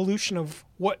next evolution of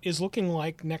what is looking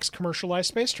like next commercialized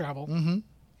space travel.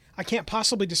 I can't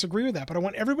possibly disagree with that, but I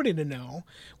want everybody to know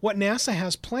what NASA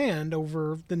has planned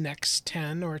over the next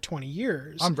 10 or 20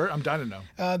 years. I'm dying to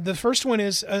know. The first one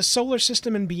is a Solar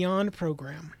System and Beyond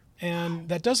program. And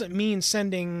that doesn't mean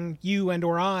sending you and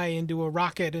or I into a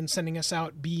rocket and sending us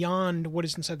out beyond what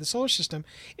is inside the solar system.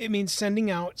 It means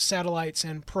sending out satellites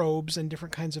and probes and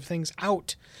different kinds of things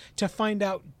out to find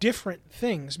out different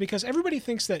things. Because everybody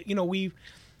thinks that,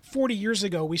 40 years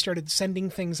ago, we started sending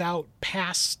things out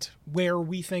past where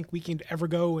we think we can ever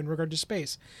go in regard to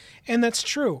space. And that's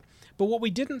true. But what we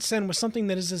didn't send was something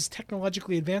that is as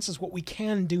technologically advanced as what we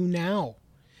can do now.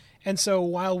 And so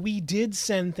while we did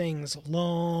send things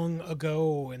long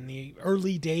ago in the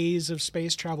early days of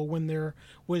space travel when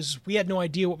we had no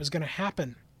idea what was going to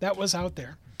happen, that was out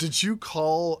there. Did you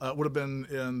call, would have been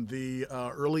in the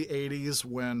early 80s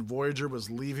when Voyager was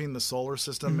leaving the solar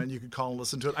system and you could call and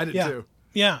listen to it? I did too.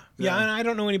 Yeah, and I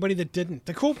don't know anybody that didn't.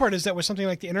 The cool part is that with something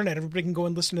like the internet, everybody can go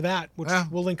and listen to that, which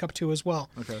we'll link up to as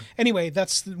well. Okay. Anyway,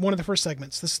 that's one of the first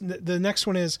segments. The next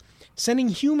one is sending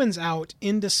humans out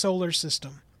into solar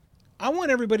system. I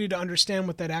want everybody to understand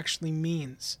what that actually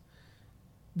means.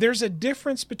 There's a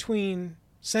difference between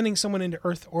sending someone into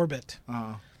Earth orbit.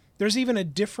 There's even a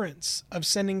difference of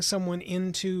sending someone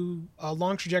into a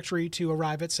long trajectory to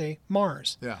arrive at, say,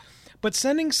 Mars. Yeah. But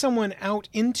sending someone out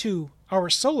into our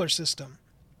solar system,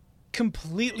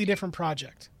 completely different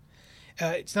project.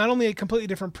 It's not only a completely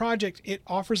different project, it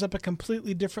offers up a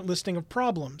completely different listing of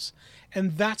problems.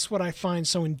 And that's what I find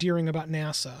so endearing about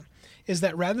NASA, is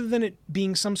that rather than it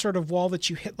being some sort of wall that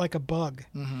you hit like a bug,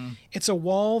 it's a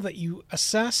wall that you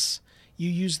assess, you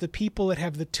use the people that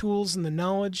have the tools and the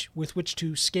knowledge with which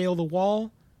to scale the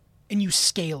wall, and you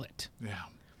scale it. Yeah.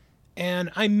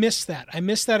 And I miss that. I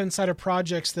miss that inside of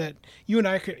projects that you and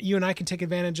I can take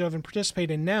advantage of and participate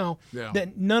in now,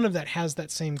 that none of that has that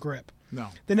same grip. No.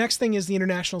 The next thing is the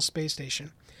International Space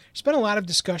Station. There's been a lot of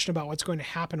discussion about what's going to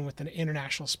happen with the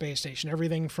International Space Station.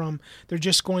 Everything from they're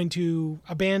just going to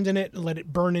abandon it and let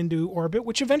it burn into orbit,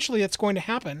 which eventually that's going to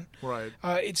happen. Right.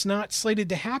 It's not slated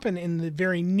to happen in the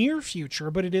very near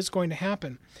future, but it is going to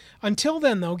happen. Until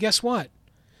then, though, guess what?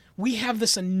 We have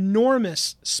this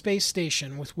enormous space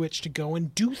station with which to go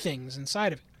and do things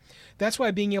inside of it. That's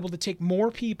why being able to take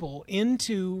more people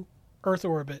into Earth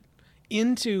orbit,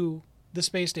 into the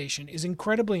space station, is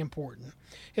incredibly important.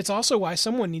 It's also why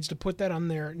someone needs to put that on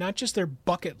their, not just their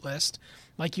bucket list,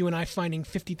 like you and I finding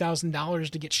 $50,000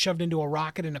 to get shoved into a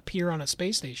rocket and appear on a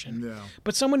space station,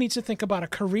 but someone needs to think about a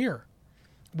career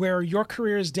where your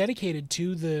career is dedicated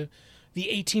to the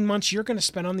 18 months you're going to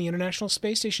spend on the International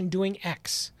Space Station doing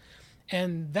X.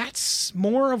 And that's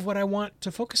more of what I want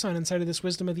to focus on inside of this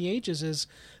Wisdom of the Ages, is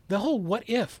the whole what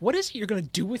if. What is it you're going to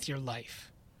do with your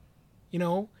life? You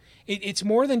know, it's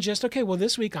more than just, okay, well,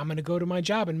 this week I'm going to go to my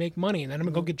job and make money, and then I'm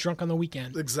going to go get drunk on the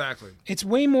weekend. Exactly. It's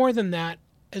way more than that,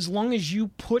 as long as you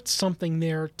put something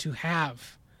there to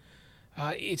have.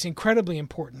 It's incredibly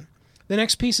important. The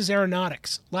next piece is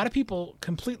aeronautics. A lot of people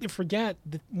completely forget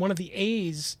that one of the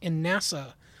A's in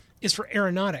NASA is for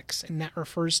aeronautics, and that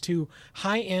refers to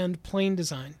high-end plane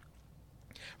design.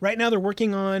 Right now they're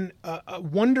working on a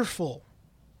wonderful,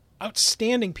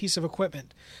 outstanding piece of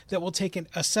equipment that will take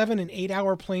a 7 and 8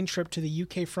 hour plane trip to the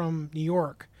UK from New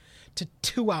York to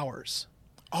 2 hours.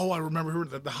 Oh, I remember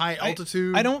the high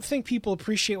altitude. I don't think people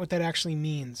appreciate what that actually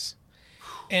means.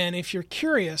 And if you're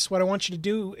curious, what I want you to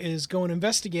do is go and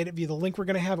investigate it via the link we're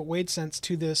going to have at WadeSense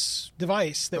to this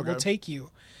device that will take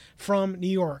you from New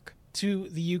York to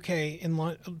the UK,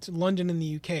 to London in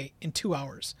the UK, in 2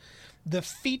 hours. The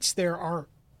feats there are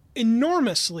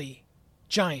enormously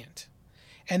giant,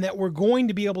 and that we're going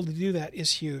to be able to do that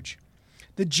is huge.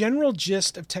 The general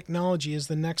gist of technology is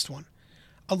the next one.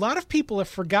 A lot of people have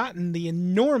forgotten the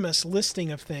enormous listing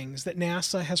of things that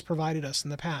NASA has provided us in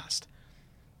the past.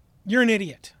 You're an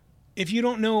idiot if you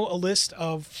don't know a list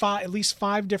of at least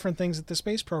 5 different things that the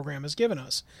space program has given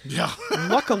us. Yeah.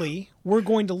 Luckily, we're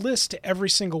going to list every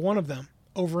single one of them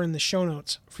over in the show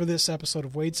notes for this episode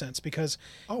of WadeSense, because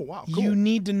you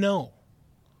need to know.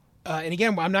 And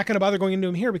again, I'm not going to bother going into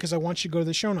them here because I want you to go to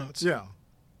the show notes. Yeah.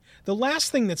 The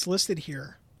last thing that's listed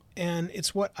here, and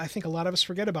it's what I think a lot of us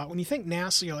forget about. When you think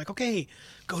NASA, you're like, okay,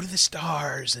 go to the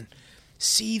stars and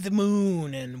see the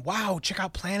moon and wow, check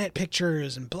out planet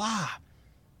pictures and blah.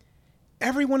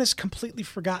 Everyone has completely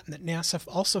forgotten that NASA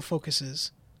also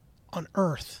focuses on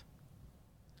Earth.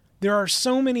 There are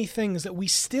so many things that we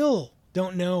still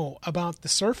don't know about the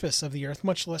surface of the Earth,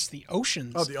 much less the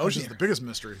oceans. Oh, the ocean's the biggest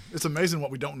mystery. It's amazing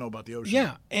what we don't know about the ocean.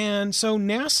 Yeah, and so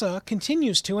NASA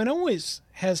continues to, and always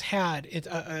has had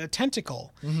a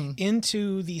tentacle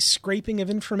into the scraping of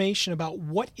information about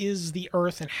what is the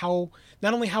Earth and how,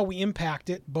 not only how we impact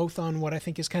it, both on what I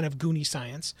think is kind of goony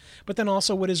science, but then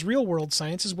also what is real world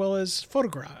science as well as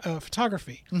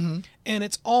photography. And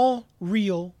it's all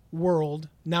real world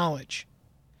knowledge.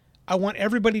 I want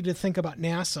everybody to think about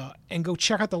NASA and go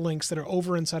check out the links that are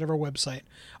over inside of our website,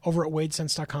 over at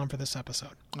wadesense.com for this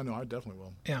episode. I know, I definitely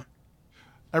will. Yeah.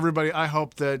 Everybody, I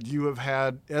hope that you have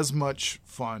had as much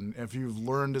fun, if you've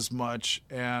learned as much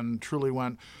and truly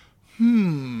went,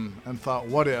 and thought,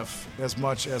 what if, as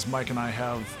much as Mike and I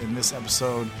have in this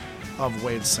episode of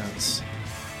WadeSense.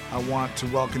 I want to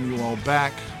welcome you all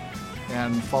back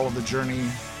and follow the journey.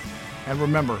 And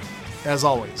remember, as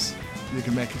always, you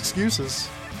can make excuses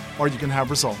or you can have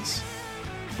results,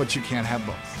 but you can't have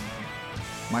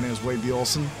both. My name is Wade B.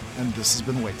 Olson, and this has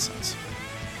been WadeSense.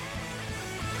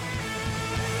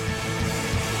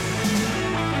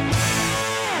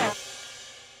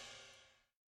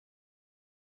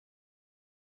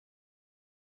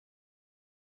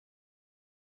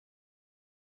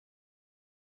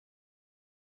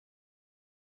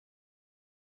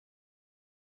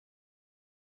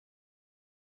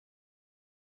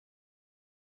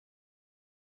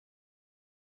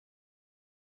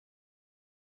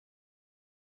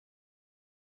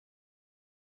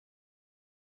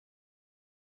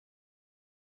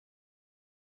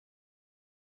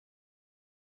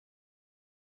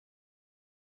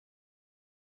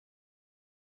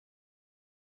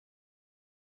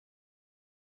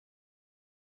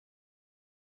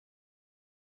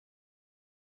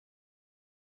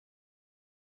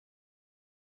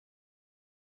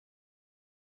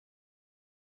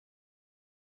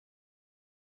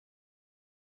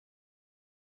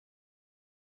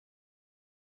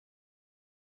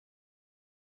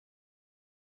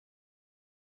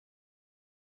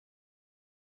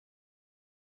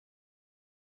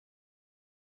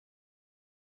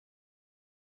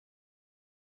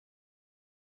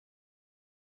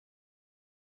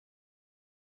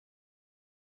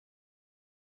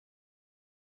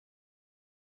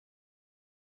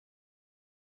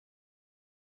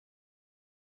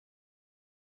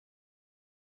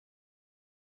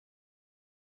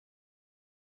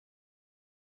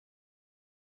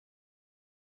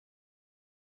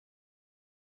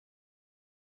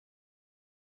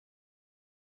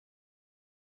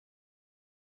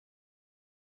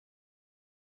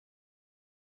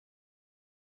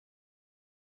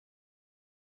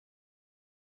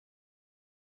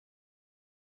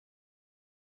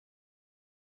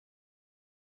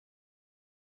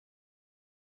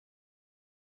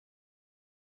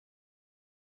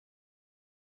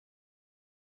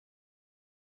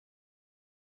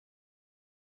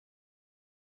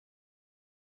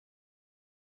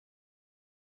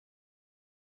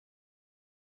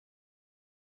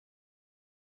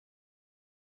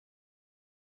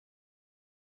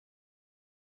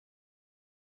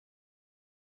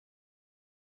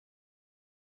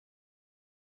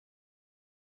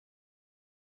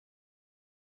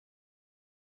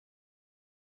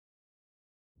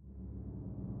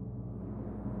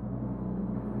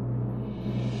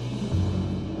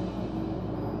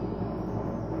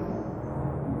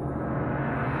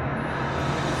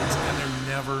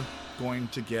 never going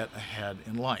to get ahead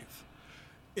in life.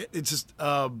 It's just,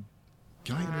 can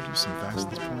I introduce some facts at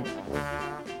this point?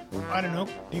 I don't know.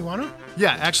 Do you want to?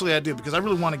 Yeah, actually I do, because I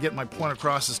really want to get my point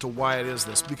across as to why it is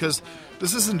this. Because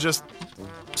this isn't just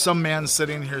some man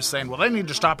sitting here saying, well, they need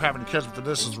to stop having kids for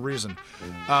this is the reason.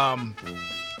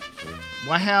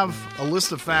 I have a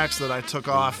list of facts that I took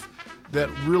off that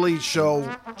really show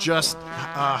just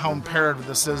how imperative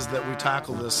this is that we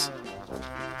tackle this.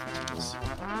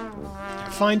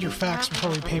 Find your facts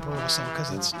before we paper wrestle,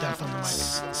 because it's death on the mic.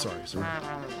 Sorry.